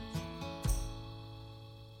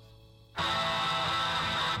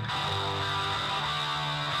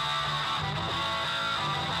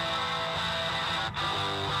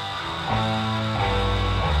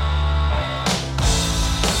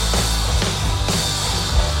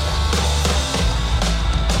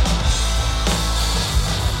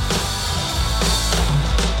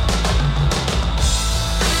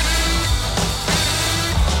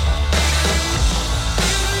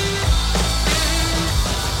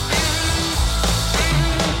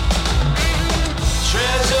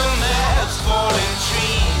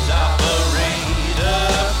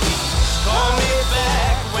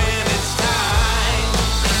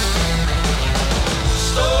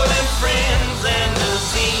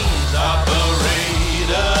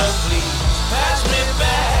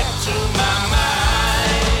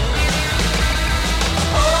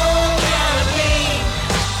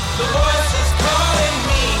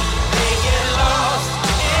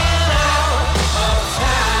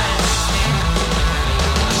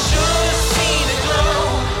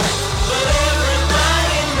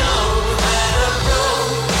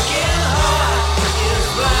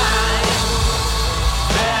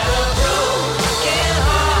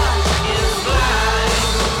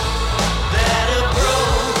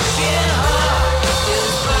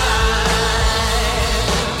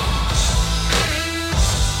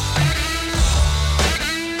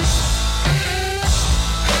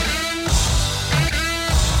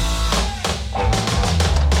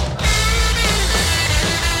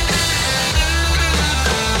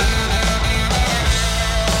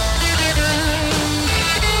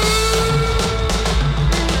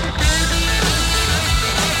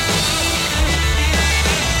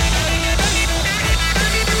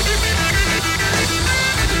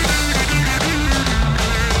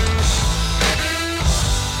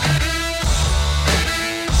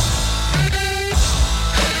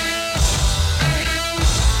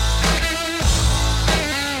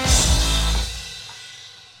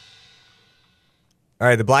 All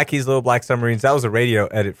right, the Black Keys, Little Black Submarines. That was a radio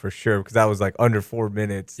edit for sure because that was like under 4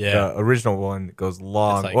 minutes. Yeah. The original one goes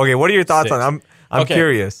long. Like okay, what are your thoughts 6. on? I'm Okay.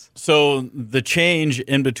 curious. So the change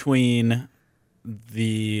in between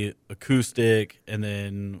the acoustic and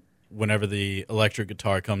then whenever the electric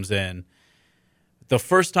guitar comes in, the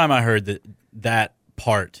first time I heard that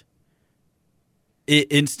part, it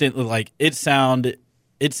instantly it sounds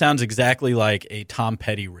exactly like a Tom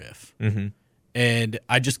Petty riff. Mm-hmm. And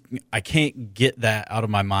I can't get that out of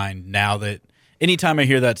my mind now that anytime I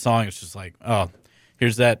hear that song, it's just like, oh,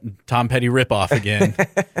 here's that Tom Petty ripoff again.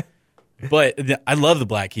 But I love the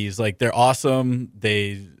Black Keys. Like, they're awesome.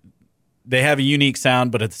 They have a unique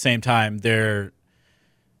sound, but at the same time, they're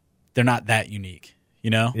not that unique, you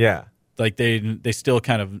know? Yeah. Like, they still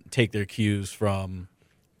kind of take their cues from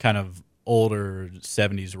kind of older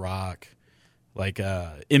 70s rock. Like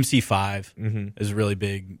MC5 is a really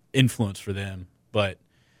big influence for them, but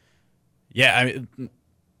yeah, I mean,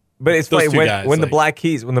 but it's those funny two guys, when the Black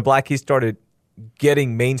Keys started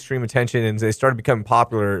getting mainstream attention and they started becoming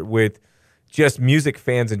popular with just music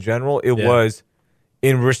fans in general. It was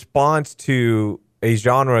in response to a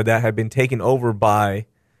genre that had been taken over by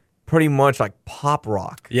pretty much like pop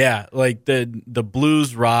rock. Yeah, like the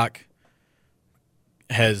blues rock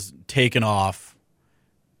has taken off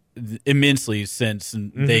immensely since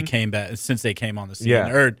they came back, since they came on the scene,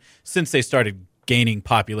 or since they started gaining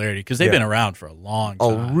popularity, because they've been around for a long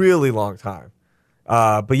time. A really long time.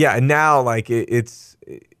 But yeah, and now like it's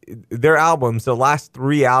their albums, the last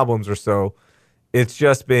 3 albums or so, it's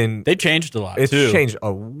just been They changed a lot. It's too. changed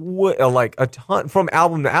like a ton from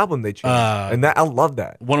album to album. They changed, and that I love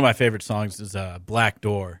that. One of my favorite songs is "Black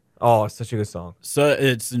Door." Oh, it's such a good song. So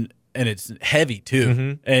it's heavy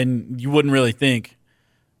too, and you wouldn't really think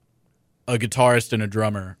a guitarist and a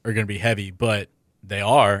drummer are going to be heavy, but they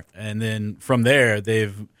are. And then from there,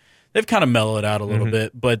 they've kind of mellowed out a little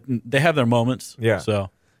bit, but they have their moments. Yeah. So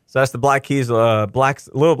that's the Black Keys, Little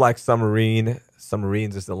Black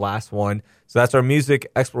Submarines is the last one. So that's our music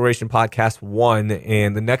exploration podcast 1,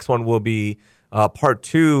 and the next one will be part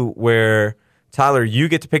 2, where Tyler, you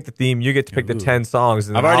get to pick the theme, you get to pick the 10 songs.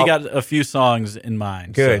 And I've already got a few songs in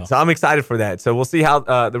mind. Good. So I'm excited for that. So we'll see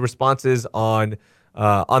how the response is on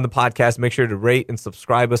the podcast. Make sure to rate and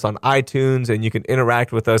subscribe us on iTunes, and you can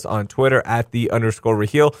interact with us on Twitter at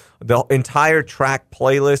 @the_Raheel. The entire track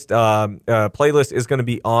playlist is going to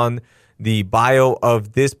be on the bio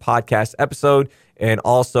of this podcast episode. And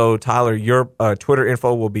also, Tyler, your Twitter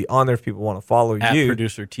info will be on there if people want to follow at you.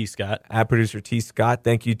 Producer T. Scott. At Producer T. Scott.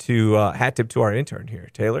 Thank you to hat tip to our intern here,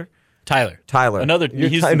 Tyler. Tyler. Another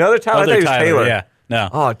Tyler. Other I thought he was Taylor. Yeah. No.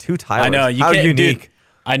 Oh, 2 Tylers. I know. How can't, unique. Dude,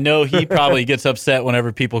 I know he probably gets upset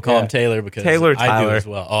whenever people call him Taylor, because Taylor, I Tyler. do as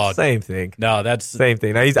well. Oh, same thing. No, that's same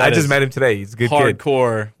thing. Now, I that just is met him today. He's a good kid.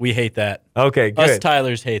 hardcore. We hate that. Okay, good. Us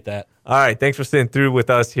Tylers hate that. All right. Thanks for sitting through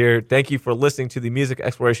with us here. Thank you for listening to the Music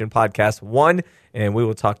Exploration Podcast 1, and we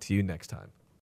will talk to you next time.